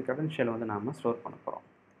 so இந்த credential வந்து நாம் ஸ்டோர் பண்ண போகிறோம்.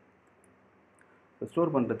 ஸோ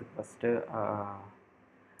ஸ்டோர் பண்ணுறதுக்கு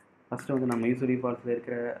ஃபஸ்ட்டு வந்து நம்ம யூசர் டிஃபால்ட்ஸில்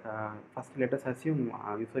இருக்கிற ஃபஸ்ட் லெட்டர்ஸ் அசியூம்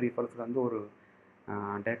யூசர் டிஃபால்ட்ஸில் வந்து ஒரு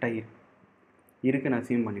டேட்டா இருக்குன்னு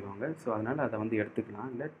அசியூம் பண்ணிக்கோங்க. ஸோ அதனால் அதை வந்து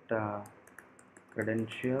எடுத்துக்கலாம். Let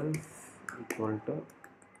credentials equal to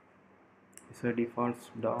user defaults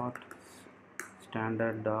dot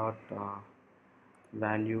standard dot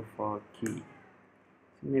value for key.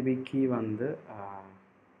 So maybe key வந்து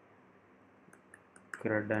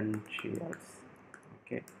credentials.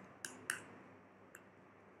 Okay,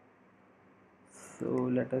 so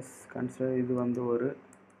let us consider இது வந்து ஒரு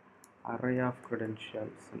array of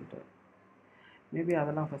credentials. மேபி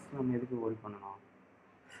அதெல்லாம் ஃபஸ்ட்டு நம்ம எதுக்கு ஒரி பண்ணணும்.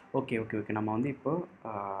 ஓகே நம்ம வந்து இப்போது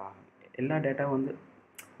எல்லா டேட்டாவும் வந்து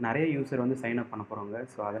நிறைய யூசர் வந்து சைன் அப் பண்ண போகிறோங்க.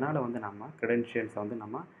 ஸோ அதனால் வந்து நம்ம க்ரெடென்ஷியல்ஸை வந்து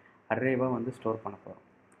நம்ம அரேவாக வந்து ஸ்டோர் பண்ண போகிறோம்.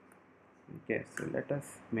 Okay, so let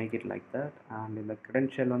us make it like that. And இந்த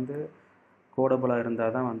க்ரெடென்ஷியல் வந்து கோடபுளாக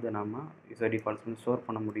இருந்தால் தான் வந்து நம்ம யூசர் டிஃபால்ட்ஸ் வந்து ஸ்டோர்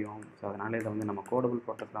பண்ண முடியும். ஸோ அதனால் இதை வந்து நம்ம கோடபுள்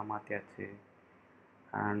ப்ரோட்டோக்காலாக மாற்றியாச்சு.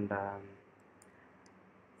 அண்ட்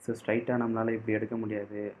ஸோ ஸ்ட்ரைட்டாக நம்மளால் இப்படி எடுக்க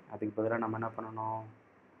முடியாது. அதுக்கு பதிலாக நம்ம என்ன பண்ணணும்,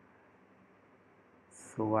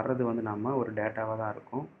 ஸோ வர்றது வந்து நம்ம ஒரு டேட்டாவாக தான்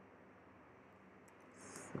இருக்கும்.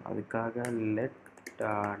 ஸோ அதுக்காக let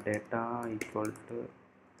data equal to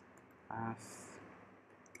as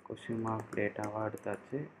question mark டேட்டாவாக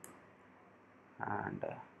எடுத்தாச்சு. அண்ட்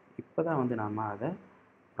இப்போ தான் வந்து நம்ம அதை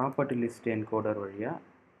ப்ராப்பர்ட்டி லிஸ்ட் என்கோடர் வழியாக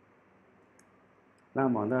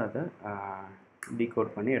நாம் வந்து அதை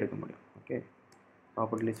டீகோட் பண்ணி எடுக்க முடியும். Okay,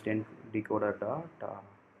 property list decoder dot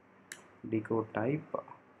decode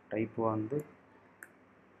type வந்து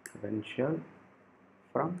credential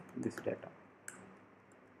from this data.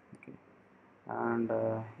 Okay, and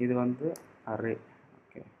இது வந்து அரே.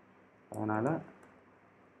 ஓகே, அதனால்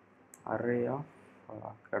array of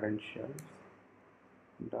credentials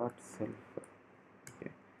dot self. Okay,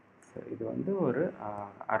 so இது வந்து ஒரு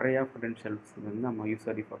array of credentials வந்து நம்ம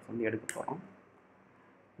யூசர் டிஃபால்ட்ஸ் வந்து எடுக்க போகிறோம்.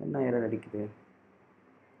 என்ன எரர் அடிக்குது?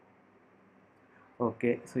 ஓகே,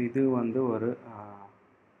 ஸோ இது வந்து ஒரு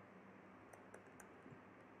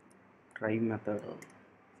ட்ரை மெத்தட்.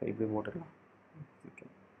 ஸோ இப்படி போட்டுக்கலாம். ஓகே,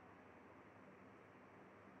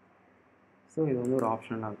 ஸோ இது வந்து ஒரு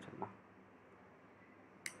ஆப்ஷனலாக வச்சிடலாம்.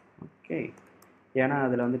 ஓகே, ஏன்னா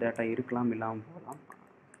அதில் வந்து டேட்டா இருக்கலாம் இல்லாமல் போகலாம்.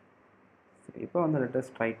 இப்போ வந்து let us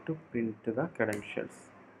try to print the credentials.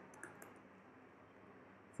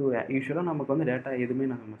 So யூஸ்வலாக நமக்கு வந்து டேட்டா எதுவுமே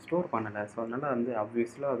நம்ம ஸ்டோர் பண்ணலை. ஸோ அதனால் வந்து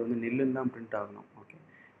ஆப்வியஸ்லாக அது வந்து நில்லுன்னு தான் பிரிண்ட் ஆகணும். ஓகே,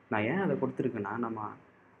 நான் ஏன் அதை கொடுத்துருக்கேன்னா, நம்ம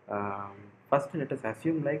first let us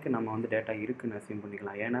assume like நம்ம வந்து டேட்டா இருக்குதுன்னு அசியூம்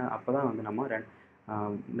பண்ணிக்கலாம். ஏன்னா அப்போ தான் வந்து நம்ம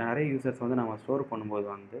நிறைய யூசர்ஸ் வந்து நம்ம ஸ்டோர் பண்ணும்போது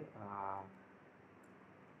வந்து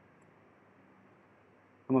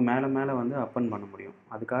நம்ம மேலே வந்து அப்பன் பண்ண முடியும்.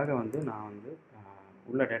 அதுக்காக வந்து நான் வந்து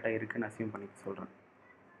உள்ள டேட்டா இருக்குதுன்னு அசியூம் பண்ணிக்க சொல்கிறேன்.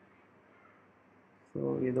 ஸோ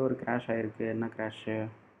ஏதோ ஒரு கிராஷ் ஆகிருக்கு. என்ன கிராஷு?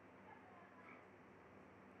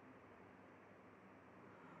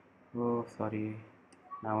 ஓ சாரி,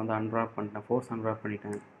 நான் வந்து அன்ட்ராப் பண்ணிட்டேன், ஃபோர்ஸ் அன்ட்ராப்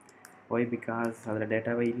பண்ணிட்டேன். ஒய் பிகாஸ் அதில்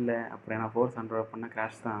டேட்டாவே இல்லை. அப்புறம் நான் ஃபோர்ஸ் அன்ட்ராப் பண்ணால்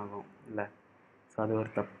கிராஷ் தான் ஆகும் இல்லை. ஸோ அது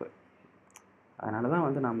ஒரு தப்பு. அதனால தான்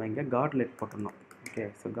வந்து நம்ம இங்கே காட்லெட் போட்டுடணும். ஓகே,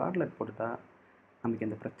 ஸோ காட்லெட் போட்டுட்டா நமக்கு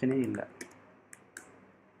எந்த பிரச்சனையும் இல்லை.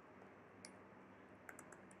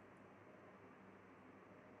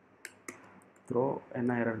 த்ரோ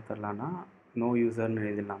என்ன error தரலான்னா, no யூசர்னு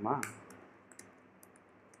எழுதிடலாமா?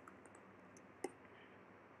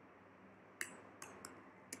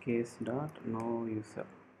 Case dot no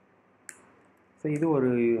user. So இது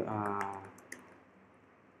ஒரு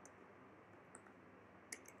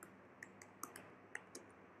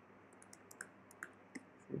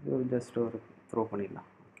இது ஒரு ஜஸ்ட் ஒரு த்ரோ பண்ணிடலாம்.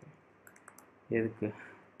 ஓகே, எதுக்கு?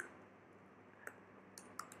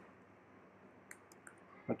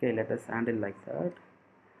 Okay, let us handle like that.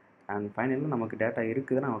 And ஃபைனலாக நமக்கு டேட்டா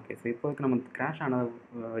இருக்குதுன்னா ஓகே. ஸோ இப்போதுக்கு நமக்கு கிராஷ்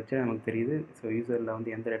ஆனதை வச்சு நமக்கு தெரியுது ஸோ யூசரில்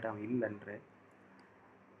வந்து எந்த டேட்டாவும் இல்லைன்று.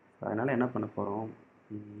 அதனால் என்ன பண்ண போகிறோம்?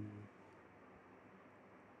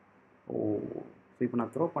 ஸோ இப்போ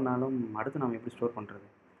நான் த்ரோ பண்ணாலும் அடுத்து நம்ம எப்படி ஸ்டோர் பண்ணுறது?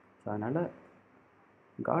 ஸோ அதனால்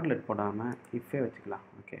காட்லெட் போடாமல் இஃபே வச்சுக்கலாம்.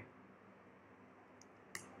 ஓகே,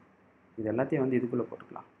 இது எல்லாத்தையும் வந்து இதுக்குள்ளே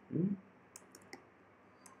போட்டுக்கலாம்.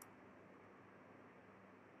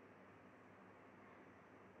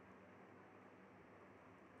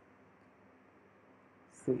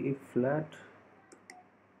 So if flat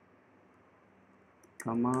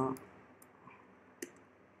comma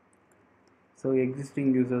so existing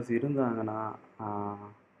users இருந்தாங்கன்னா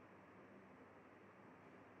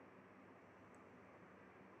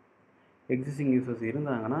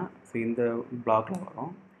ஸோ இந்த பிளாக்கில்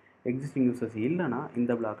வரும். எக்ஸிஸ்டிங் யூசர்ஸ் இல்லைன்னா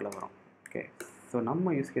இந்த பிளாக்கில் வரும். ஓகே, ஸோ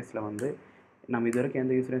நம்ம யூஸ் கேஸில் வந்து நம்ம இது வரைக்கும்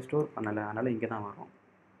எந்த யூஸரையும் ஸ்டோர் பண்ணலை. அதனால் இங்கே தான் வரும்.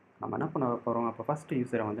 நம்ம என்ன பண்ண போகிறோம்? அப்போ ஃபஸ்ட்டு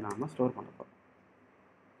யூஸரை வந்து நாம் ஸ்டோர் பண்ண போகிறோம்.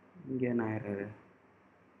 இங்கே என்ன எரர்?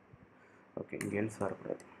 ஓகே, இங்கே எல்ஸ்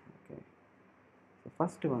வரக்கூடாது. ஓகே, ஸோ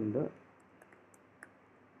ஃபஸ்ட்டு வந்து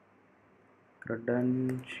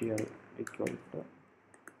credential equal to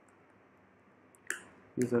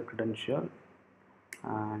user credential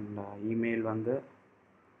and email வந்து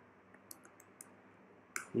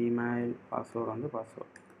email, password வந்து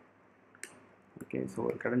password. ஓகே, ஸோ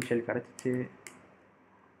ஒரு credential கிடச்சிச்சு.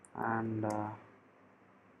 அண்ட்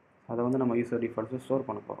அதை வந்து நம்ம யூசர் டிஃபால்ட்ஸில் ஸ்டோர்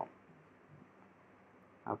பண்ண போகிறோம்.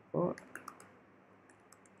 அப்போது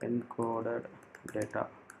encoded data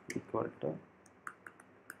equal to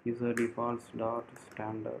user defaults dot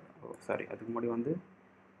standard. Sorry, அதுக்கு முன்னாடி வந்து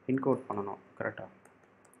encode பண்ணணும் கரெக்டாக.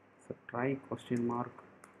 So try question mark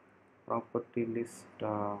property list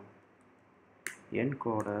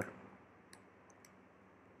encoder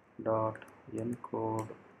dot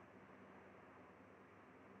encode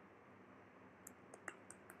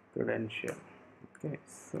credential. Okay,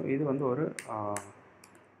 so இது வந்து ஒரு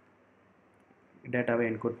டேட்டாவை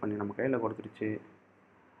என்கோட் பண்ணி நம்ம கையில் கொடுத்துருச்சு.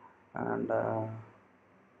 அண்ட்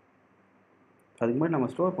அதுக்கு மாதிரி நம்ம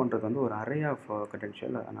ஸ்டோர் பண்ணுறது வந்து ஒரு அரே ஆஃப்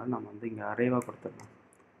credential, அதனால் நம்ம வந்து இங்கே அரேவாக கொடுத்துடலாம்.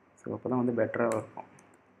 ஸோ அப்போ தான் வந்து பெட்டராக இருக்கும்.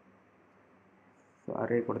 ஸோ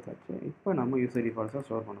அரே கொடுத்தாச்சு. இப்போ நம்ம யூசர் டிஃபால்ட்ஸாக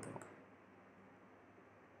ஸ்டோர் பண்ண போகிறோம்.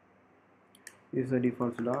 User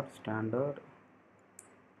defaults dot standard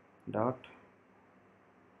dot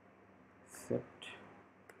set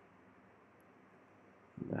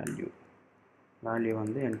value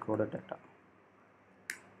வந்து encoded data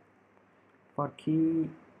for key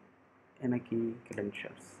and a key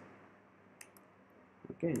credentials.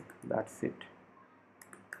 Okay, that's it.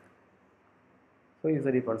 So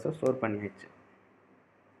user defaults store பண்ணியாச்சு.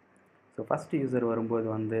 ஸோ ஃபஸ்ட் யூசர் வரும்போது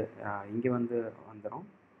வந்து இங்கே வந்து வந்துடும்.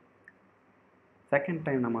 செகண்ட்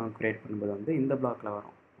டைம் நம்ம க்ரியேட் பண்ணும்போது வந்து இந்த பிளாக்ல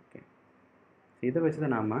வரும். ஓகே, இதை வச்சு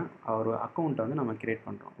தான் நாம் ஒரு அக்கௌண்ட்டை வந்து நம்ம க்ரியேட்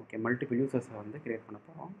பண்ணுறோம். ஓகே, மல்டிபிள் யூசர்ஸை வந்து க்ரியேட் பண்ண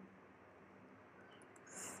போகிறோம்.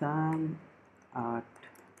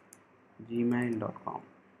 sam@gmail.com.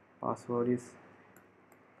 Password is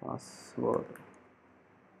password.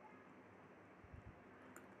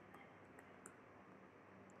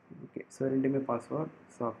 Okay, so ரெண்டுமே பாஸ்வேர்ட்.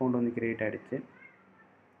 ஸோ அக்கௌண்ட் வந்து க்ரியேட் ஆகிடுச்சு.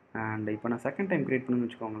 அண்ட் இப்போ நான் செகண்ட் டைம் க்ரியேட் பண்ணணும்னு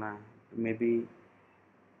வச்சுக்கோங்களேன். மேபி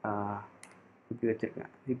இப்படி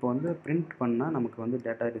வச்சுருக்கேன். இப்போ வந்து பிரிண்ட் பண்ணால் நமக்கு வந்து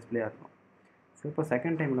டேட்டா டிஸ்பிளே ஆகும். ஸோ இப்போ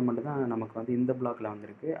செகண்ட் டைமில் மட்டும்தான் நமக்கு வந்து இந்த பிளாக்ல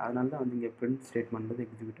வந்திருக்கு. அதனால தான் வந்து இங்கே பிரிண்ட் ஸ்டேட்மெண்ட் வந்து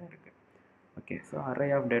எக்ஸிக்யூட் ஆகிருக்கு. Okay, so array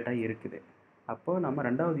of data இருக்குது. அப்போது நம்ம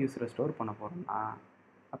ரெண்டாவது யூஸரை ஸ்டோர் பண்ண போகிறோம்னா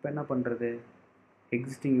அப்போ என்ன பண்ணுறது?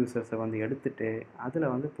 எக்ஸிஸ்டிங் யூசர்ஸை வந்து எடுத்துகிட்டு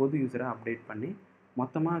அதில் வந்து புது யூஸரை அப்டேட் பண்ணி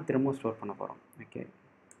மொத்தமாக திரும்ப ஸ்டோர் பண்ண போகிறோம். Okay,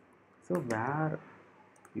 so where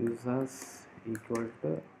users equal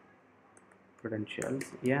to credentials.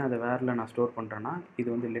 ஏன் அதை வேரில் நான் ஸ்டோர் பண்ணுறேன்னா இது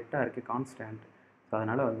வந்து லெட்டாக இருக்குது, கான்ஸ்டன்ட். ஸோ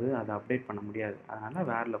அதனால் வந்து அதை அப்டேட் பண்ண முடியாது. அதனால்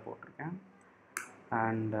வேரில் போட்டிருக்கேன்.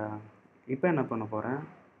 அண்ட் இப்போ என்ன பண்ண போகிறேன்?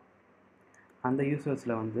 அந்த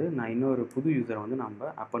யூசர்ஸில் வந்து நான் இன்னொரு புது யூஸரை வந்து நம்ம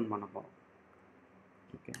அப்பன் பண்ண போகிறோம்.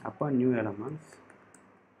 ஓகே, அப்போ நியூ எலமெண்ட்ஸ்.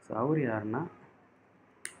 ஸோ அவர் யாருன்னா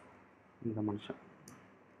இந்த மனுஷன்.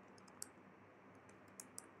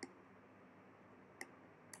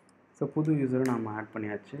 ஸோ புது யூஸரை நம்ம ஆட்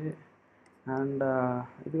பண்ணியாச்சு. அண்ட்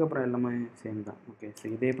இதுக்கப்புறம் எல்லாமே சேம் தான். ஓகே, ஸோ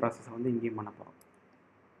இதே ப்ராசஸை வந்து இங்கேயும் பண்ண போகிறோம்.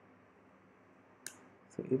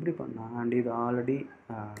 ஸோ இப்படி பண்ணால் அண்ட் இது ஆல்ரெடி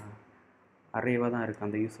அரேவாக தான் இருக்குது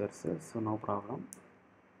அந்த யூசர்ஸு. So no problem.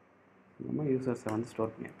 நம்ம யூசர்ஸை வந்து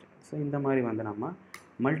ஸ்டோர் பண்ணியாச்சு. ஸோ இந்த மாதிரி வந்து நம்ம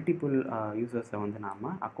மல்டிபிள் யூசர்ஸை வந்து நாம்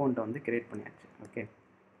அக்கௌண்ட்டை வந்து க்ரியேட் பண்ணியாச்சு. ஓகே,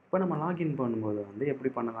 இப்போ நம்ம லாகின் பண்ணும்போது வந்து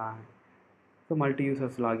எப்படி பண்ணலாம்? ஸோ மல்டி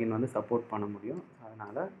யூசர்ஸ் லாகின் வந்து சப்போர்ட் பண்ண முடியும்.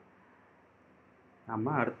 அதனால் நம்ம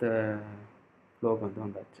அடுத்த ஃப்ளோக்கு வந்து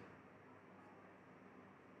வந்தாச்சு.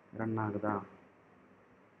 ரன் ஆகுதா?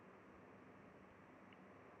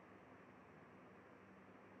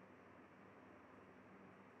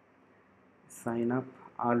 சைன்அப்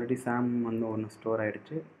ஆல்ரெடி சாம் வந்து ஒன்று ஸ்டோர்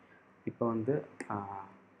ஆகிடுச்சு. இப்போ வந்து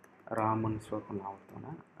ராமன் ஸ்டோர் பண்ணலாம்.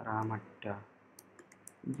 ஒருத்தவங்க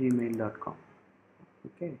ram@gmail.com.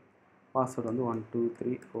 ஓகே, பாஸ்வேர்டு வந்து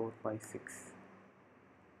 123456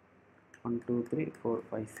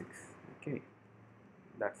 123456. Okay,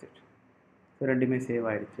 that's it. ஸோ ரெண்டுமே சேவ்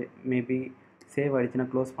ஆகிடுச்சு. மேபி சேவ் ஆகிடுச்சுன்னா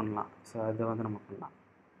க்ளோஸ் பண்ணலாம். ஸோ அதை வந்து நம்ம பண்ணலாம்.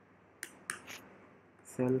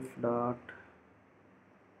 Self dot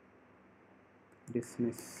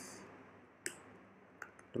dismiss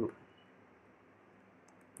true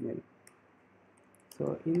mail. So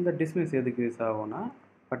இந்த டிஸ்மிஸ் எதுக்கு யூஸ் ஆகும்னா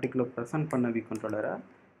பர்டிகுலர் ப்ரெசென்ட் பண்ண வி கண்ட்ரோலரை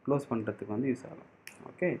க்ளோஸ் பண்ணுறதுக்கு வந்து யூஸ் ஆகும்.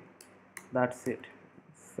 Okay, that's it.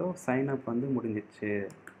 So sign up வந்து முடிஞ்சிச்சு.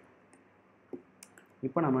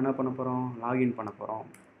 இப்போ நம்ம என்ன பண்ண போகிறோம்? லாகின் பண்ண போகிறோம்.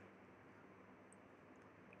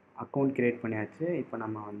 அக்கௌண்ட் க்ரியேட் பண்ணியாச்சு. இப்போ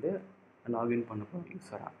நம்ம வந்து லாகின் பண்ண போகிறோம்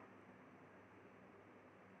யூஸராக.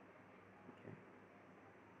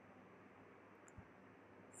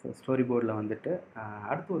 ஸோ ஸ்டோரி போர்டில் வந்துட்டு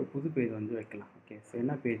அடுத்து ஒரு புது பேஜ் வந்து வைக்கலாம். ஓகே, ஸோ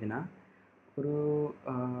என்ன பேஜ்னால் ஒரு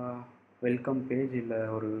வெல்கம் பேஜ் இல்லை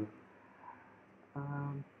ஒரு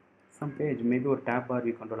சம் பேஜ், மேபி ஒரு டேப் பார்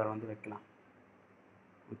வி கண்ட்ரோலர் வந்து வைக்கலாம்.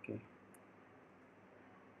 ஓகே,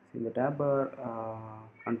 ஸோ இந்த டேப் பார்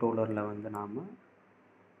கண்ட்ரோலரில் வந்து நாம்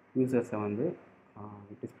யூசர்ஸை வந்து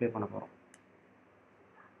டிஸ்பிளே பண்ண போகிறோம்.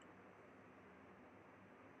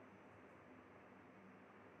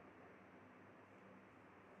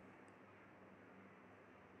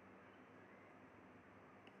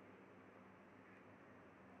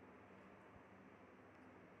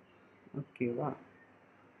 ஓகேவா.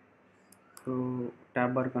 ஸோ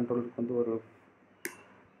டேப் பார் கண்ட்ரோலருக்கு வந்து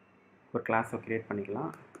ஒரு கிளாஸை க்ரியேட்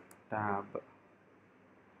பண்ணிக்கலாம்.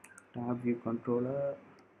 டேப் வியூ கண்ட்ரோலர்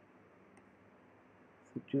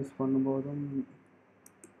சூஸ் பண்ணும்போதும்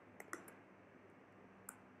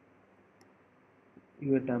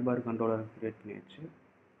டேப் பார் கண்ட்ரோலர் க்ரியேட் பண்ணியாச்சு.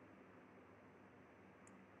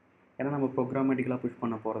 ஏன்னா நம்ம ப்ரோக்ராமேட்டிக்கலாக புஷ்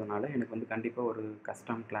பண்ண போகிறதுனால எனக்கு வந்து கண்டிப்பாக ஒரு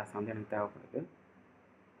கஸ்டம் கிளாஸ் வந்து எனக்கு தேவைப்படுது.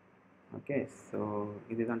 ஓகே, ஸோ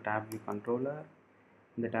இதுதான் டேப் வியூ கண்ட்ரோலர்.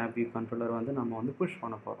 இந்த டேப் வியூ கண்ட்ரோலர் வந்து நம்ம வந்து புஷ்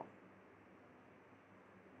பண்ண போகிறோம்.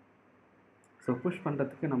 ஸோ புஷ்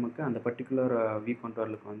பண்ணுறதுக்கு நமக்கு அந்த பர்டிகுலர் வியூ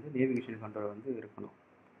கண்ட்ரோலருக்கு வந்து நேவிகேஷன் கண்ட்ரோலர் வந்து இருக்கணும்.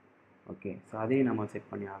 ஓகே, ஸோ அதையும் நம்ம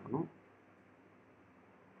செட் பண்ணி ஆகணும்.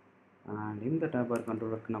 அண்ட் இந்த டேப் பார்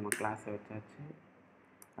கண்ட்ரோலருக்கு நம்ம கிளாஸை வச்சாச்சு.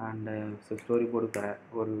 அண்டு ஸோ ஸ்டோரி போர்டுக்கு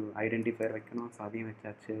ஒரு ஐடென்டிஃபையர் வைக்கணும். ஸோ அதையும்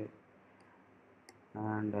வச்சாச்சு.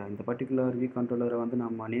 அண்ட் இந்த பர்டிகுலர் வியூ கண்ட்ரோலரை வந்து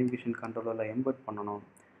நம்ம நேவிகேஷன் கண்ட்ரோலரில் எம்பெட் பண்ணணும்.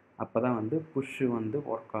 அப்போ தான் வந்து புஷ்ஷு வந்து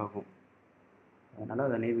ஒர்க் ஆகும். அதனால்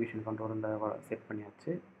அதை நேவிகேஷன் கண்ட்ரோலரில் செட்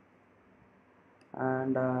பண்ணியாச்சு.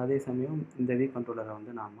 அண்ட் அதே சமயம் இந்த வியூ கண்ட்ரோலரை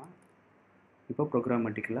வந்து நாம் இப்போ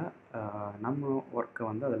ப்ரோக்ராமேட்டிக்கலாக நம்ம ஒர்க்கை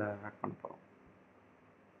வந்து அதில் ஆட் பண்ண போகிறோம்.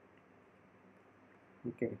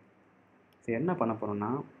 ஓகே, ஸோ என்ன பண்ண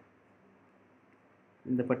போகிறோன்னா,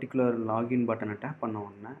 இந்த பர்டிகுலர் லாகின் பட்டனை டேப் பண்ண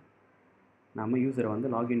உடனே நம்ம யூஸரை வந்து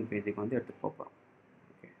லாகின் பேஜுக்கு வந்து எடுத்துகிட்டு போகிறோம்.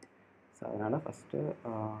 ஓகே, ஸோ அதனால் ஃபஸ்ட்டு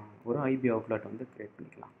ஒரு ஐபி அவுட்லெட் வந்து க்ரியேட்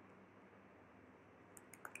பண்ணிக்கலாம்.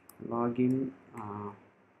 Login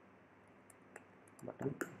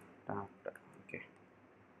button tapped. Okay,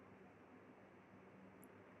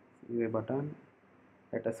 UA button,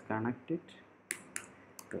 let us connect it.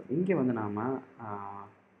 இங்கே வந்து நாம்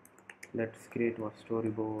let's create ஒரு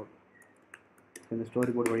ஸ்டோரி போர்ட். இந்த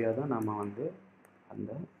ஸ்டோரி போர்டு வழியாக தான் நாம் வந்து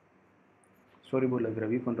அந்த ஸ்டோரி போர்டில் இருக்கிற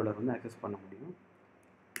வியூ கண்ட்ரோலர் வந்து ஆக்சஸ் பண்ண முடியும்.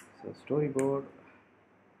 So story board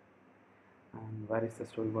and where is the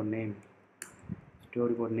story board name.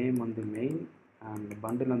 Story board name வந்து மெயின் அண்ட்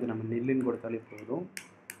பண்டில் வந்து நம்ம நில்லுன்னு கொடுத்தாலே போதும்.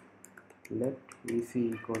 let vc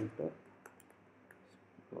equal to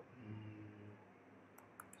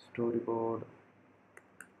storyboard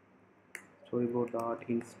dot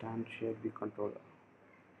instantiate view controller.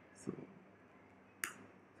 So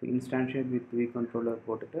instantiate with view controller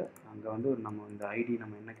போட்டுட்டு அங்கே வந்து நம்ம இந்த ஐடி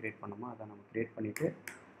நம்ம என்ன க்ரியேட் பண்ணோமோ அதை நம்ம க்ரியேட் பண்ணிவிட்டு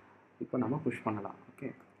இப்போ நம்ம புஷ் பண்ணலாம். Okay,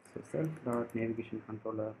 so self dot navigation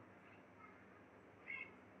controller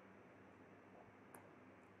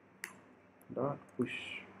dot push.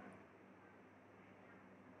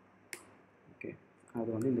 Okay, அது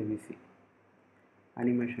வந்து இந்த விசி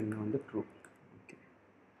அனிமேஷன் வந்து ட்ரூ. ஓகே,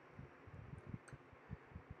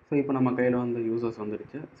 ஸோ இப்போ நம்ம கையில் வந்து யூசர்ஸ்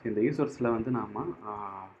வந்துடுச்சு. ஸோ இந்த யூசர்ஸில் வந்து நாம்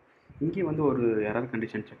இங்கே வந்து ஒரு எரர்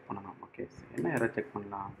கண்டிஷன் செக் பண்ணலாம். ஓகே, என்ன எரர் செக்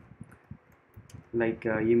பண்ணலாம்? லைக்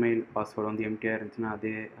இமெயில் பாஸ்வேர்டு வந்து எம்டியாக இருந்துச்சுன்னா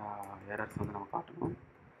அதே எரர்ஸ் வந்து நம்ம காட்டணும்.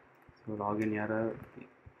 So login error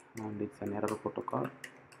and it's an error protocol.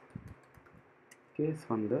 Case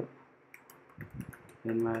வந்து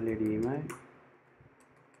invalid email,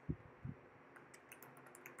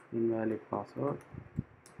 invalid password,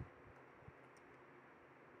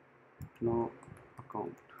 no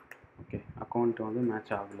account. Okay, account வந்து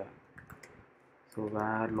மேட்ச் ஆகலை. So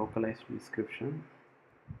where localized description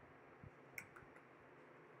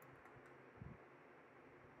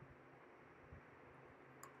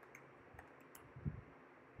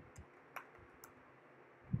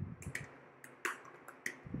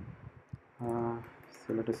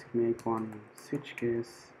so let us make one switch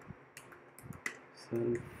case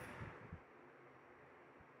self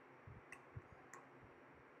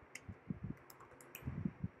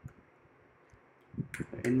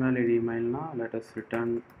invalid email now. Let us return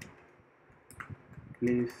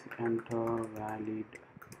please enter valid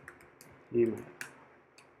email.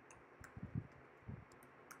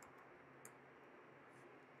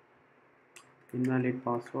 Invalid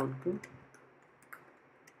password to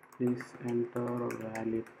please enter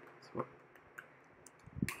valid password.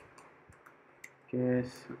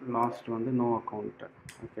 Case last one the no account.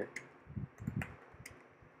 Okay,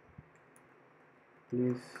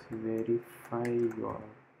 please verify your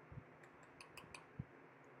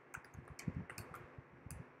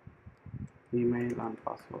email and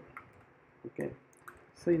password. Okay,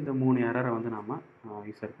 so இந்த 3 எரரை வந்து நம்ம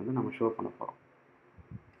யூஸருக்கு வந்து நம்ம show பண்ண போகிறோம்.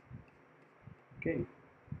 Okay,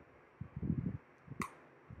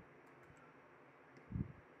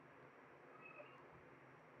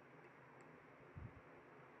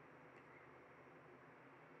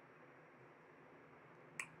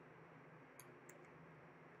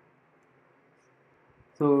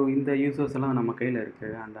 so இந்த users எல்லாம் நம்ம கையில்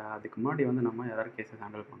இருக்குது. அண்ட் அதுக்கு முன்னாடி வந்து நம்ம எரர் கேஸஸ்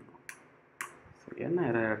ஹேண்டில் பண்ணணும். ஸோ என்ன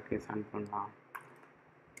எரர் இருக்குது சென்ட் பண்ணலாம்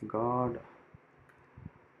காட்.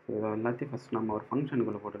 ஸோ இதை எல்லாத்தையும் ஃபஸ்ட் நம்ம ஒரு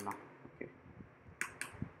ஃபங்க்ஷனுக்குள்ளே போட்டுடலாம். Okay,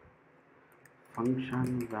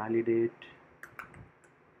 function validate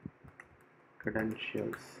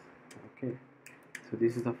credentials. Okay, so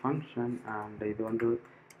this is the function and இது வந்து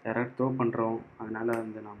எரர் த்ரோ பண்ணுறோம், அதனால்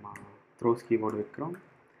வந்து நம்ம த்ரோஸ் கீபோர்டு வைக்கிறோம்.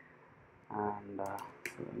 அண்ட்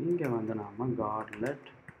இங்கே வந்து நாம் காட்லெட்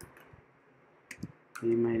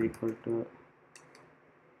இமெயில் ஈக்குவல் டு,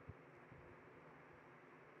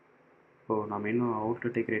 ஓ நம்ம இன்னும்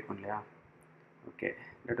அவுட்லெட்டே க்ரியேட் பண்ணலையா? Okay,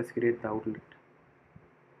 let us create the outlet.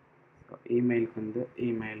 So இமெயிலுக்கு வந்து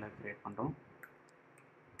இமெயிலை க்ரியேட் பண்ணுறோம்.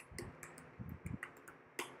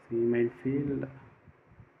 email field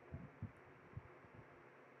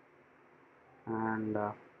and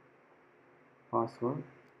password.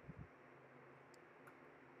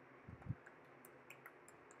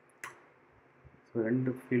 So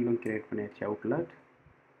ரெண்டு ஃபீல்டும் க்ரியேட் பண்ணியாச்சு அவுட்லெட்.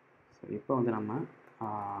 ஸோ இப்போ வந்து நம்ம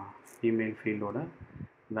இமெயில் ஃபீல்டோட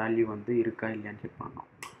வேல்யூ வந்து இருக்கா இல்லையான்னு செக்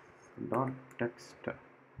பண்ணோம். Dot text,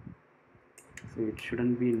 so it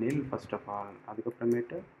shouldn't be நில் ஃபர்ஸ்ட் ஆஃப் ஆல்.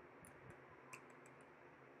 அதுக்கப்புறமேட்டு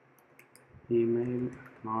email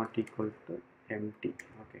not equal to empty.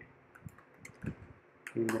 Okay,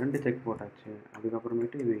 இந்த ரெண்டு செக் போட்டாச்சு.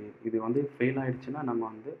 அதுக்கப்புறமேட்டு இது வந்து ஃபெயில் ஆகிடுச்சுன்னா நம்ம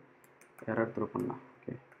வந்து எரர் த்ரோ பண்ணலாம்.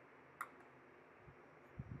 ஓகே,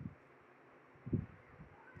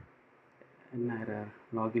 என்ன error?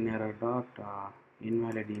 Login error dot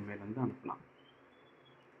invalid email வந்து அனுப்பலாம்.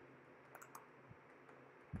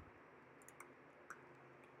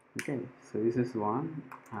 Okay, so this is one.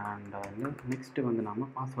 And next வந்து நம்ம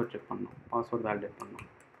பாஸ்வேர்ட் செக் பண்ணோம், பாஸ்வேர்ட் வேலிடேட் பண்ணோம்.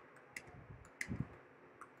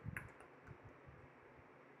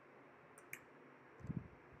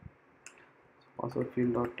 Password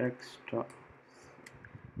field dot text.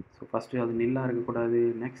 So first அது நில்லாக இருக்கக்கூடாது.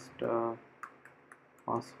 Next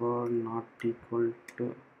password not equal to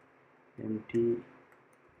empty.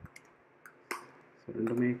 So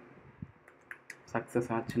ரெண்டுமே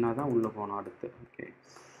சக்ஸஸ் ஆச்சுன்னா தான் உள்ளே போகணும் அடுத்து. Okay,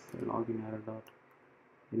 login error dot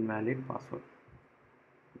invalid password.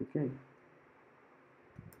 Okay,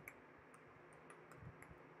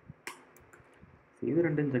 இது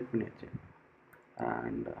ரெண்டும் செக் பண்ணியாச்சு.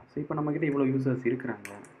 அண்ட் ஸோ இப்போ நம்மக்கிட்ட இவ்வளோ யூசர்ஸ்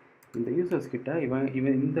இருக்கிறாங்க. இந்த யூசர்ஸ் கிட்ட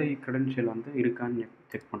இவன் இந்த க்ரெடென்ஷியல் வந்து இருக்கான்னு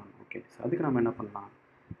செக் பண்ணணும். ஓகே, ஸோ அதுக்கு நம்ம என்ன பண்ணலாம்?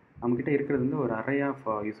 நம்மக்கிட்ட இருக்கிறது வந்து ஒரு அரே ஆஃப்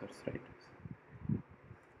யூசர்ஸ், ரைட்?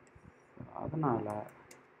 அதனால்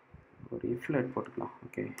ஒரு இஃப்லெட் போட்டுக்கலாம்.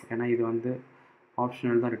 ஓகே, ஏன்னா இது வந்து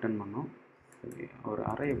ஆப்ஷனல் தான் ரிட்டர்ன் பண்ணோம். சரி, ஒரு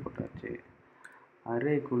அரேயை போட்டாச்சு.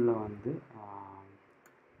 அரேக்குள்ளே வந்து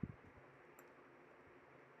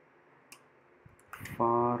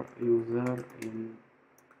for user in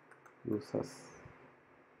users.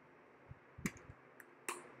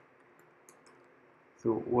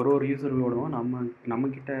 So ஒரு யூசரோடவும்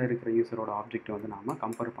நம்மக்கிட்ட இருக்கிற யூசரோட ஆப்ஜெக்ட் வந்து நாம்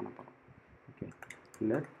கம்பேர் பண்ண போகிறோம். Okay,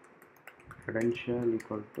 let credential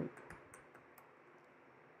equal to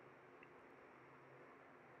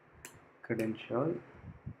credential,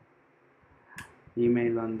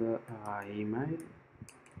 email வந்து email,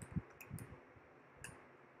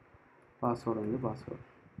 பாஸ்வேர்டு வந்து பாஸ்வேர்டு.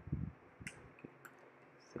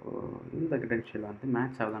 ஸோ இந்த credential வந்து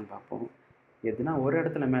மேட்ச் ஆகுதான்னு பார்ப்போம். எதுனா ஒரு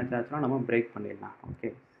இடத்துல மேட்ச் ஆச்சுன்னா நம்ம பிரேக் பண்ணிடலாம்.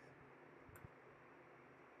 Okay,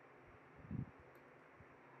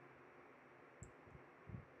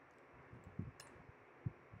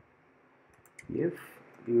 if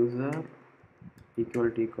user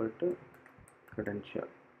equal to credential.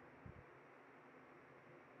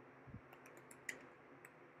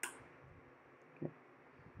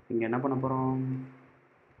 இங்கே என்ன பண்ண போகிறோம்?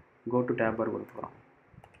 go to tab bar கொடுக்க போகிறோம்.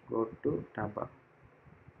 go to tab bar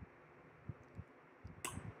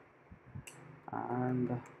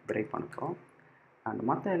and break பண்ண போகிறோம். அண்ட்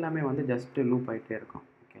மற்ற எல்லாமே வந்து ஜஸ்ட்டு லூப் ஆகிட்டே இருக்கும்.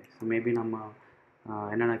 ஓகே, ஸோ மேபி நம்ம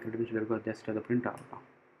என்னென்ன க்ரெடென்ஷியல் இருக்கோ ஜஸ்ட் அதை பிரிண்ட் ஆகட்டும்.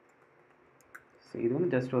 ஸோ இது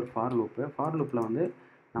வந்து ஜஸ்ட் ஒரு ஃபார் லூப்பு. ஃபார் லூப்பில் வந்து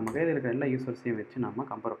நம்ம கையில் இருக்கிற எல்லா யூசர்ஸையும் வச்சு நம்ம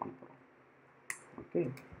கம்பேர் பண்ண போகிறோம். ஓகே,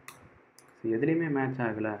 ஸோ எதுலேயுமே மேட்ச்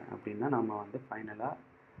ஆகலை அப்படின்னா நம்ம வந்து ஃபைனலாக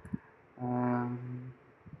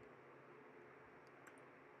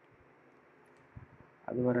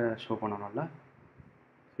அது வரை ஷோ பண்ணணும்ல.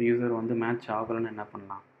 ஸோ யூசர் வந்து மேட்ச் ஆகலைன்னு என்ன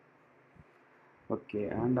பண்ணலாம்? ஓகே,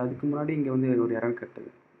 அண்ட் அதுக்கு முன்னாடி இங்கே வந்து ஒரு எரர்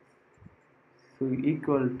கட்டுது. So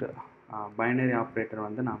equal to binary operator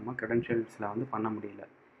வந்து நம்ம க்ரெடென்ஷியல்ஸில் வந்து பண்ண முடியல.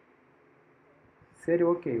 சரி,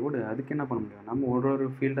 ஓகே விடு, அதுக்கு என்ன பண்ண முடியும்? நம்ம ஒரு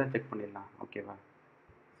ஃபீல்டாக செக் பண்ணிடலாம். ஓகேவா?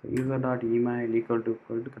 So user dot email equal to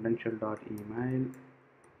credential dot email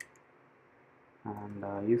and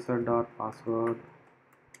user dot password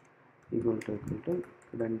equal to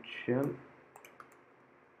credential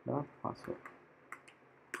dot password.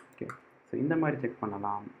 Okay, so இந்த மாதிரி செக்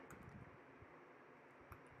பண்ணலாம்.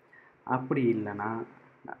 அப்படி இல்லைன்னா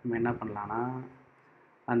நம்ம என்ன பண்ணலான்னா,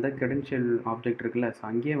 அந்த credential ஆப்ஜெக்ட் இருக்குல்ல, ஸோ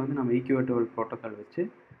அங்கேயே வந்து நம்ம ஈக்குவேட்டபிள் ப்ரோட்டோக்கால் வச்சு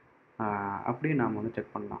அப்படியே நாம் வந்து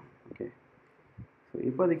செக் பண்ணலாம். ஓகே, ஸோ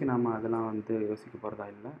இப்போதைக்கு நாம் அதெல்லாம் வந்து யோசிக்க போகிறதா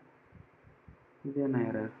இல்லை. இது என்ன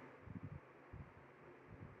எரர்?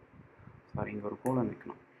 சாரி, இங்கே ஒரு கோலம்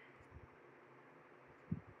வைக்கணும்.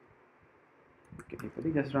 ஓகே,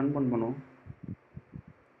 இப்போதைக்கு ஜஸ்ட் ரன் பண்ணுவோம்.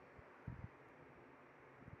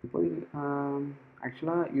 இப்போதைக்கு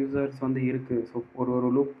ஆக்சுவலாக யூசர்ஸ் வந்து இருக்குது. ஸோ ஒரு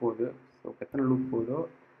லூப் போகுது. ஸோ எத்தனை லூப் போகுதோ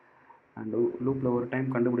அண்ட் லூப்பில் ஒரு டைம்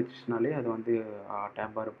கண்டுபிடிச்சிச்சுனாலே அது வந்து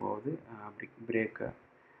டேப் பார் போகுது, பிரேக்கு.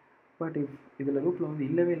 பட் இதில் லூப்பில் வந்து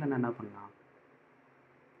இல்லவே இல்லைன்னா என்ன பண்ணலாம்?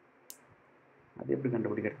 அது எப்படி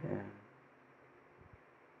கண்டுபிடிக்கிறது?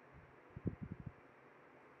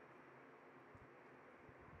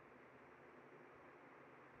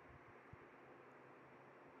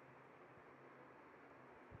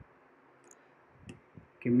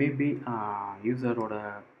 ஓகே, மேபி யூசரோட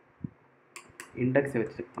இண்டெக்ஸை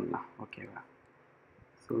வச்சு செக் பண்ணலாம். ஓகேவா?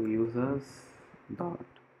 So users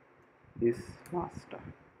dot is last.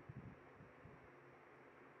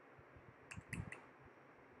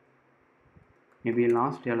 Maybe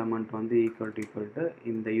last element வந்து ஈக்குவல் டு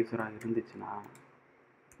இந்த யூஸராக இருந்துச்சுன்னா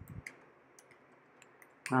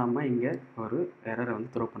நாம் இங்கே ஒரு எரரை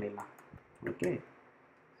வந்து த்ரோ பண்ணிடலாம். ஓகே,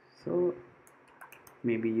 ஸோ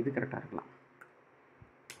மேபி இது கரெக்டாக இருக்கலாம்.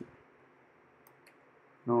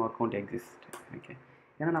 No account exist. ஓகே,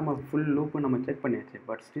 ஏன்னா நம்ம ஃபுல் லூப்பு நம்ம செக் பண்ணியாச்சு.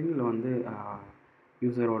 பட் ஸ்டில் வந்து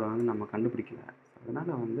யூஸரோட வந்து நம்ம கண்டுபிடிக்கல.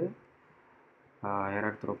 அதனால் வந்து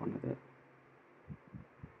எரர் த்ரோ பண்ணுது.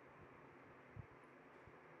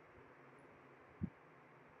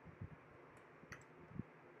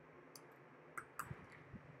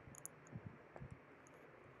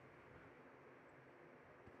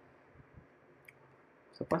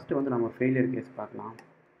 ஸோ ஃபஸ்ட்டு வந்து நம்ம ஃபெயிலியர் கேஸ் பார்க்கலாம்.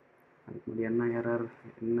 அதுக்கு முன்னாடி என்ன எரர்,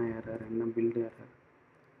 என்ன பில்டு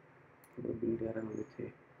எரர் வந்துச்சு.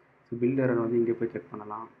 ஸோ பில்டு எரர் வந்து இங்கே போய் செக்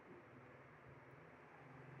பண்ணலாம்.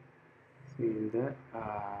 ஸோ இந்த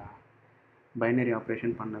பைனரி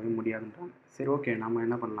ஆப்ரேஷன் பண்ணவே முடியாதுன்றாங்க. சரி, ஓகே, நம்ம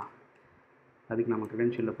என்ன பண்ணலாம்? அதுக்கு நம்ம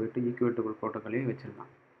க்ரெடென்ஷியலில் போய்ட்டு ஈக்குவேட்டபிள் ப்ரோட்டோக்காலே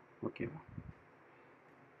வச்சிடலாம். ஓகேவா?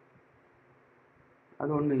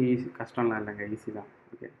 அது ஒன்றும் கஷ்டம்லாம் இல்லைங்க, ஈஸி தான்.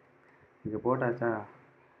 ஓகே, இங்கே போட்டாச்சா?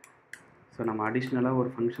 ஸோ நம்ம அடிஷ்னலாக ஒரு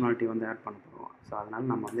ஃபங்க்ஷனாலிட்டி வந்து ஆட் பண்ண போகிறோம். ஸோ அதனால்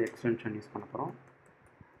நம்ம வந்து எக்ஸ்டென்ஷன் யூஸ் பண்ண போகிறோம்.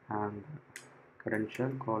 And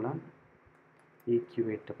credential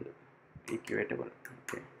equatable.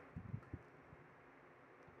 ஓகே,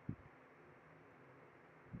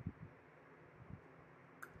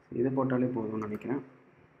 இதை போட்டாலே போதும்னு நினைக்கிறேன்.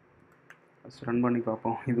 ஃபஸ்ட் ரன் பண்ணி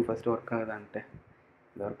பார்ப்போம் இது ஃபஸ்ட்டு ஒர்க் ஆகுதான்ட்டு.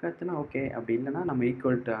 இது ஒர்க் ஆச்சுன்னா ஓகே, அப்படி இல்லைன்னா நம்ம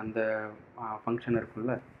ஈக்குவல் டு அந்த ஃபங்க்ஷன்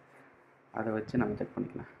இருக்குல்ல, அதை வச்சு நம்ம செக்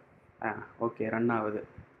பண்ணிக்கலாம். ஓகே, ரன் ஆகுது.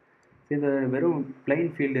 இது வெறும்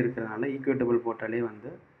பிளைன் ஃபீல்டு இருக்கிறதுனால ஈக்குவேட்டபிள் போட்டாலே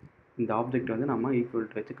வந்து இந்த ஆப்ஜெக்ட் வந்து நம்ம ஈக்குவல்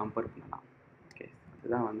டு வச்சு கம்பேர் பண்ணலாம். ஓகே,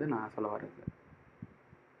 அதுதான் வந்து நான் சொல்ல வர்றது.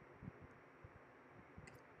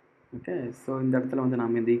 ஓகே, ஸோ இந்த இடத்துல வந்து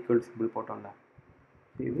நம்ம இந்த ஈக்குவல் சிம்பிள் போட்டோம்ல,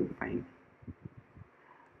 இது ஃபைன்.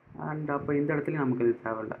 அண்ட் அப்போ இந்த இடத்துலையும் நமக்கு இது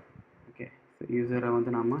தேவையில்லை. ஓகே, ஸோ யூஸரை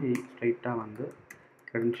வந்து நம்ம ஸ்ட்ரைட்டாக வந்து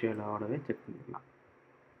க்ரெடென்ஷியலோடவே செக் பண்ணிக்கலாம்.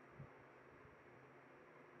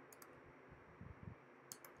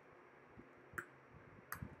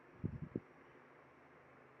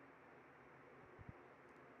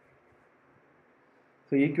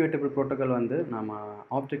 ஸோ ஈக்குவேட்டபிள் ப்ரோட்டோக்கால் வந்து நம்ம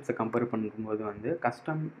ஆப்ஜெக்ட்ஸை கம்பேர் பண்ணும்போது வந்து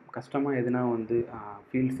கஷ்டமாக எதுனா வந்து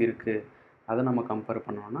ஃபீல்ட்ஸ் இருக்குது, அதை நம்ம கம்பேர்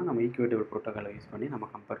பண்ணோம்னா நம்ம ஈக்குவேட்டபிள் ப்ரோட்டோக்காலை யூஸ் பண்ணி நம்ம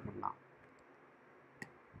கம்பேர் பண்ணலாம்.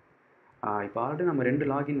 இப்போ ஆல்ரெடி நம்ம 2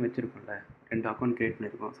 லாகின் வச்சுருக்கோம்ல, 2 அக்கௌண்ட் க்ரியேட்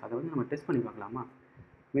பண்ணியிருக்கோம். ஸோ அதை வந்து நம்ம டெஸ்ட் பண்ணி பார்க்கலாமா?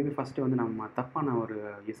 மேபி ஃபஸ்ட்டு வந்து நம்ம தப்பான ஒரு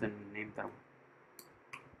யூசர் நேம் தரோம்.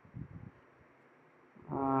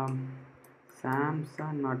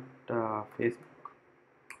 Samsung not Facebook,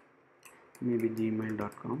 maybe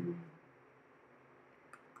gmail.com.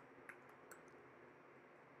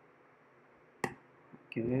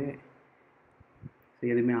 Okay, so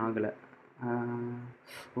எதுவுமே ஆகலை.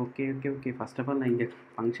 ஓகே, ஃபர்ஸ்ட் ஆஃப் ஆல் நான் இங்கே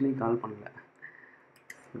ஃபங்க்ஷனையும் கால் பண்ணல.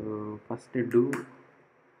 So first two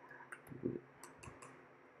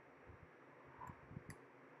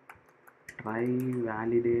try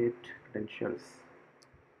validate credentials.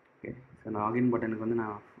 Okay, so login பட்டனுக்கு வந்து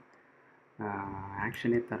நான்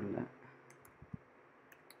ஆக்ஷனே தரல.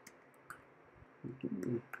 Okay,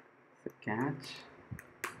 catch.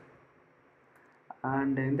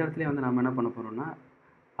 அண்ட் இந்த இடத்துலேயே வந்து நம்ம என்ன பண்ண போகிறோம்னா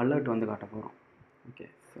அலர்ட் வந்து காட்ட போகிறோம். ஓகே,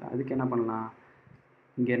 ஸோ அதுக்கு என்ன பண்ணலாம்?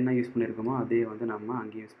 இங்கே என்ன யூஸ் பண்ணியிருக்கோமோ அதே வந்து நம்ம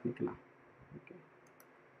அங்கேயே யூஸ் பண்ணிக்கலாம். ஓகே,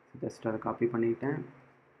 ஜஸ்ட் அதை காப்பி பண்ணிக்கிட்டேன்.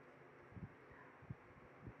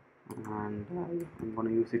 and I'm going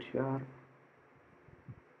to use it here.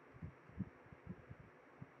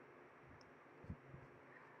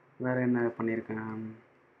 வேறு என்ன பண்ணியிருக்கேன்?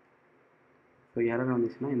 ஸோ எரர்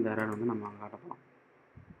வந்துச்சுன்னா இந்த எரர் வந்து நம்ம காட்ட போகிறோம்.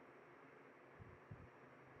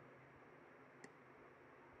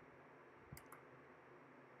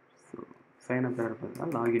 ஸோ சைன் அப் எரர்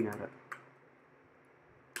பார்த்தா லாகின் எரர்.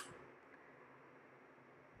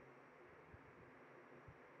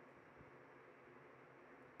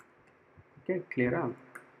 ஓகே, கிளியரா?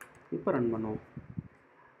 இப்போ ரன் பண்ணுவோம்.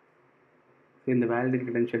 ஸோ இந்த வேலிடேட்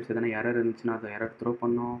கிரெடென்ஷியல்ஸ் எதனா எரர் இருந்துச்சுன்னா அதை எரர் த்ரோ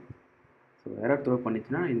பண்ணோம். ஸோ எரர் த்ரோ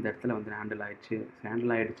பண்ணிச்சுன்னா இந்த இடத்துல வந்து ஹேண்டில் ஆகிடுச்சு.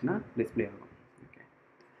 ஹேண்டில் ஆகிடுச்சுன்னா டிஸ்பிளே ஆகும். ஓகே,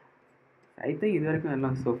 ஐ திங்க் இது வரைக்கும்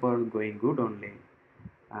எல்லாம் super going good only.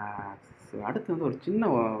 So அடுத்து வந்து ஒரு சின்ன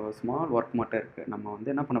ஸ்மால் ஒர்க் மட்டும் இருக்குது. நம்ம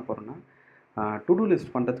வந்து என்ன பண்ண போகிறோம்னா, டு டூ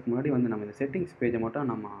லிஸ்ட் பண்ணுறதுக்கு முன்னாடி வந்து நம்ம இந்த செட்டிங்ஸ் பேஜை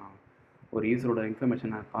மட்டும் நம்ம ஒரு யூஸரோட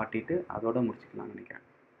இன்ஃபர்மேஷனை காட்டிட்டு அதோட முடிச்சுக்கலாம்னு நினைக்கிறேன்.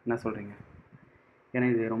 என்ன சொல்கிறீங்க? ஏன்னா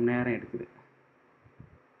இது ரொம்ப நேரம் எடுக்குது.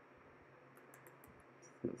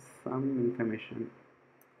 some information.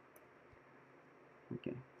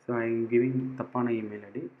 Okay, so I am giving தப்பான இமெயில்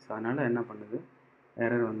ஐடி. ஸோ அதனால் என்ன பண்ணுது,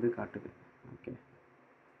 எரர் வந்து காட்டுது. Okay,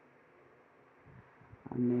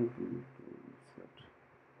 unable to insert.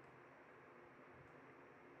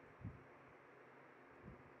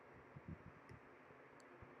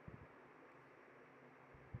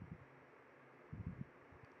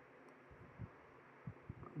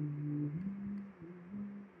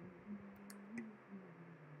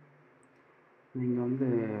 நீங்கள் வந்து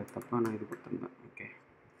தப்பான இது கொடுத்துருந்தேன். ஓகே,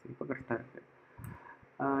 இப்போ கரெக்டாக இருக்குது.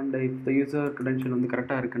 அண்ட் இப்போ யூசர் க்ரெடென்ஷியல் வந்து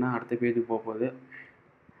கரெக்டாக இருக்குன்னா அடுத்த பேஜுக்கு போகுது.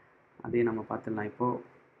 அதையும் நம்ம பார்த்துடலாம். இப்போது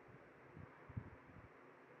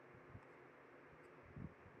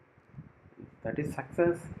தட் இஸ்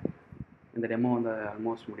சக்ஸஸ். இந்த டெமோ வந்து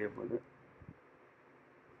ஆல்மோஸ்ட் முடிய போகுது.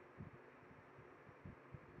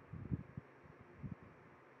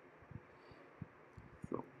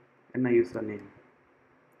 ஸோ என்ன user name?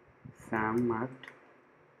 sam@gmail.com.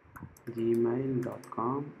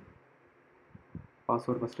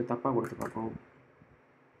 Password first தப்பாக கொடுத்து பார்ப்போம்.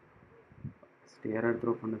 ஃபஸ்ட்டு எரர்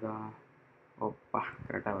த்ரோ பண்ணுதா? ஓப்பா,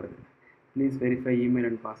 கரெக்டாக வருது. Please verify email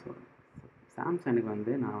and password. சாம்சங்குக்கு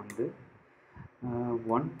வந்து நான் வந்து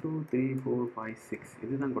 1 2 3 4 5 6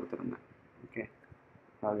 இது தான் கொடுத்துருந்தேன். ஓகே,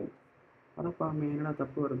 அது அடப்பா என்னடா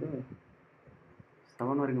தப்பு வருது.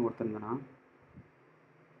 7 வரைக்கும் கொடுத்துருந்தேன்னா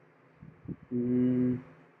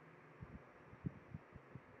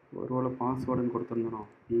ஒரு வேளை பாஸ்வேர்டுன்னு கொடுத்துருந்தோம்.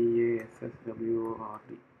 PASSWORD.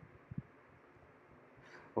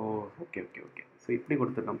 ஓ, ஓகே ஓகே ஓகே. ஸோ இப்படி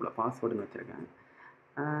கொடுத்துருக்கேன்ல, பாஸ்வேர்டுன்னு வச்சுருக்கேன்.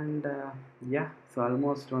 அண்ட் யா, ஸோ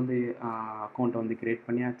ஆல்மோஸ்ட் வந்து அக்கௌண்ட்டை வந்து க்ரியேட்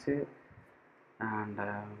பண்ணியாச்சு. அண்ட்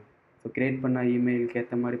ஸோ க்ரியேட் பண்ண இமெயிலுக்கு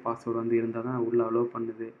ஏற்ற மாதிரி பாஸ்வேர்டு வந்து இருந்தால் தான் உள்ளே அலோவ்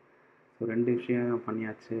பண்ணுது. ஸோ 2 விஷயம்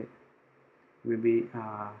பண்ணியாச்சு. மேபி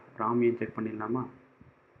ராமியும் செக் பண்ணிடலாமா?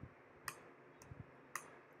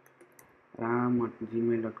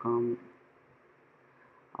 ram@gmail.com.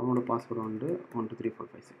 அவனோட பாஸ்வேர்டு வந்து 1 2 3 4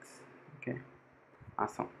 5 6. Okay,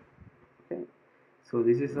 awesome. Okay, so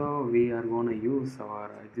this is how we are going to use our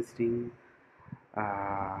existing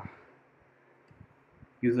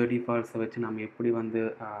user defaults வச்சு நம்ம எப்படி வந்து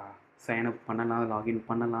சைன் அப் பண்ணலாம், லாகின்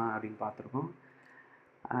பண்ணலாம் அப்படின்னு பார்த்துருக்கோம்.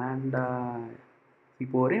 அண்ட்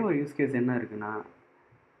இப்போ ஒரே ஒரு யூஸ் கேஸ் என்ன இருக்குன்னா,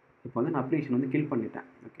 இப்போ வந்து நான் அப்ளிகேஷன் வந்து கில் பண்ணிட்டேன்.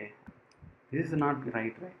 Okay, this is not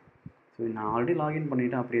right. So நான் ஆல்ரெடி லாகின்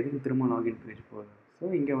பண்ணிவிட்டேன், அப்புறம் எதுக்கு திரும்ப லாகின் பேஜ் போகுது? ஸோ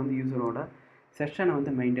இங்கே வந்து யூஸரோட செஷனை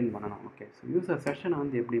வந்து மெயின்டைன் பண்ணணும். ஓகே, ஸோ யூஸர் செஷனை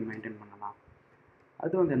வந்து எப்படி மெயின்டைன் பண்ணலாம்?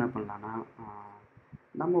 அது வந்து என்ன பண்ணலான்னா,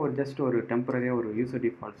 நம்ம ஒரு ஜஸ்ட் ஒரு டெம்பரரியாக ஒரு யூசர்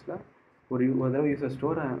டிஃபால்ட்ஸில் ஒரு தடவை யூசர்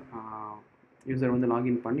ஸ்டோரை யூசர் வந்து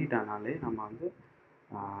லாகின் பண்ணிட்டானாலே நம்ம வந்து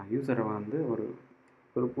யூசரை வந்து ஒரு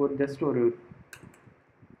ஜஸ்ட்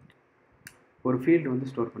ஒரு ஃபீல்டு வந்து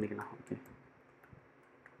ஸ்டோர் பண்ணிக்கலாம். ஓகே,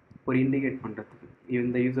 ஒரு இண்டிகேட் பண்ணுறதுக்கு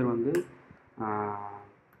இந்த யூசர் வந்து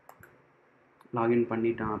லாகின்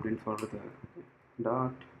பண்ணிட்டான் அப்படின்னு சொல்கிறது.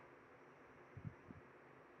 Dot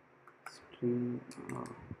string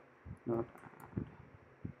dot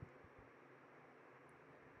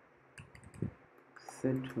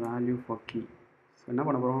set value for key. So என்ன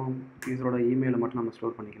பண்ண போகிறோம், யூசரோட இமெயிலை மட்டும் நம்ம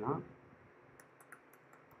ஸ்டோர் பண்ணிக்கலாம்.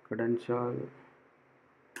 credential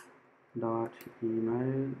dot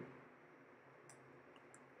email.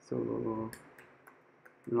 So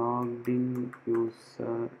logged in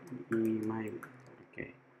user email. Okay,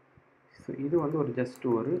 so இது வந்து ஒரு ஜஸ்ட்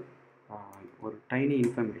ஒரு டைனி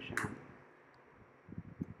இன்ஃபர்மேஷன்.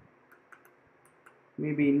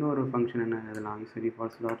 மேபி இன்னொரு ஃபங்க்ஷன் என்ன எழுதலாம், user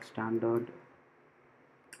defaults dot standard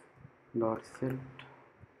dot set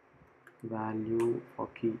value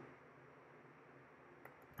for key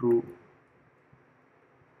true.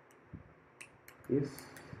 Is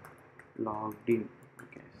logged in.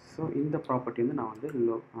 Okay, so இந்த ப்ராப்பர்ட்டி வந்து நான் வந்து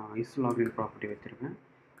இஸ் லாக்டின் ப்ராப்பர்ட்டி வச்சுருக்கேன்.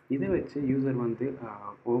 இதை வச்சு யூசர் வந்து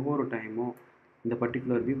ஒவ்வொரு டைமும் இந்த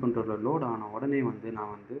பர்டிகுலர் வியூ கண்ட்ரோலர் லோட் ஆன உடனே வந்து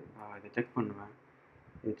நான் வந்து இதை செக் பண்ணுவேன்.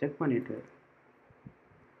 இதை செக் பண்ணிவிட்டு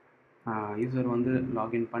யூசர் வந்து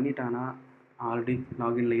லாகின் பண்ணிட்டானா, ஆல்ரெடி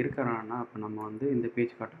லாகின்ல இருக்கிறான்னா, அப்போ நம்ம வந்து இந்த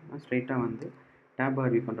பேஜ் காட்டாமல் ஸ்ட்ரைட்டாக வந்து டேப்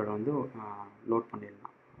பார் வியூ கண்ட்ரோலர் வந்து லோட்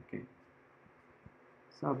பண்ணிடலாம். ஓகே,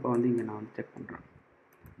 ஸோ அப்போ வந்து இங்கே நான் வந்து செக் பண்ணுறேன்.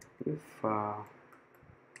 If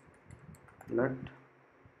let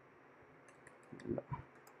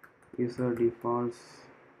user defaults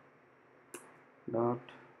dot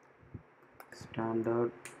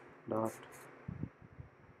standard dot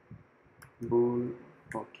bool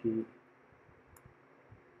hockey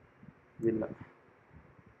will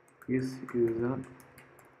is user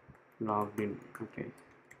logged in. Okay,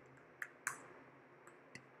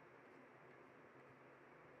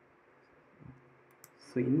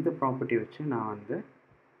 so இந்த ப்ராப்பர்ட்டி வச்சு நான் வந்து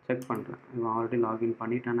செக் பண்ணுறேன் இவன் ஆல்ரெடி லாகின்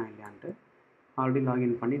பண்ணிட்டானா இல்லையான்ட்டு. ஆல்ரெடி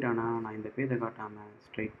லாகின் பண்ணிட்டானா நான் இந்த பேஜை காட்டாமல்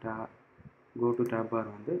ஸ்ட்ரைட்டாக கோ டு டேப் பார்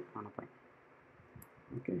வந்து அனுப்புகிறேன்.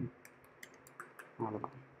 ஓகே,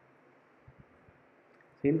 அவ்வளோதான்.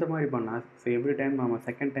 ஸோ இந்த மாதிரி பண்ணால் ஸோ எவ்ரி டைம் நம்ம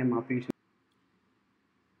செகண்ட் டைம் அப்ளிகேஷன்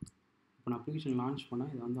இப்போ நான் அப்ளிகேஷன் லான்ச்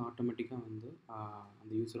பண்ணால் இது வந்து ஆட்டோமேட்டிக்காக வந்து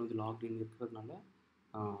அந்த யூஸர் வந்து லாக்இன் இருக்கிறதுனால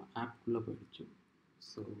ஆப்குள்ளே போயிடுச்சு.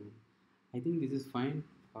 So I think this is fine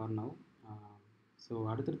for now. So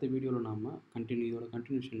அடுத்தடுத்த வீடியோவில் நாம் இதோட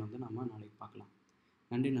கண்டினியூஷன் வந்து நம்ம நாளைக்கு பார்க்கலாம்.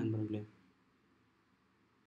 நன்றி நண்பர்களே.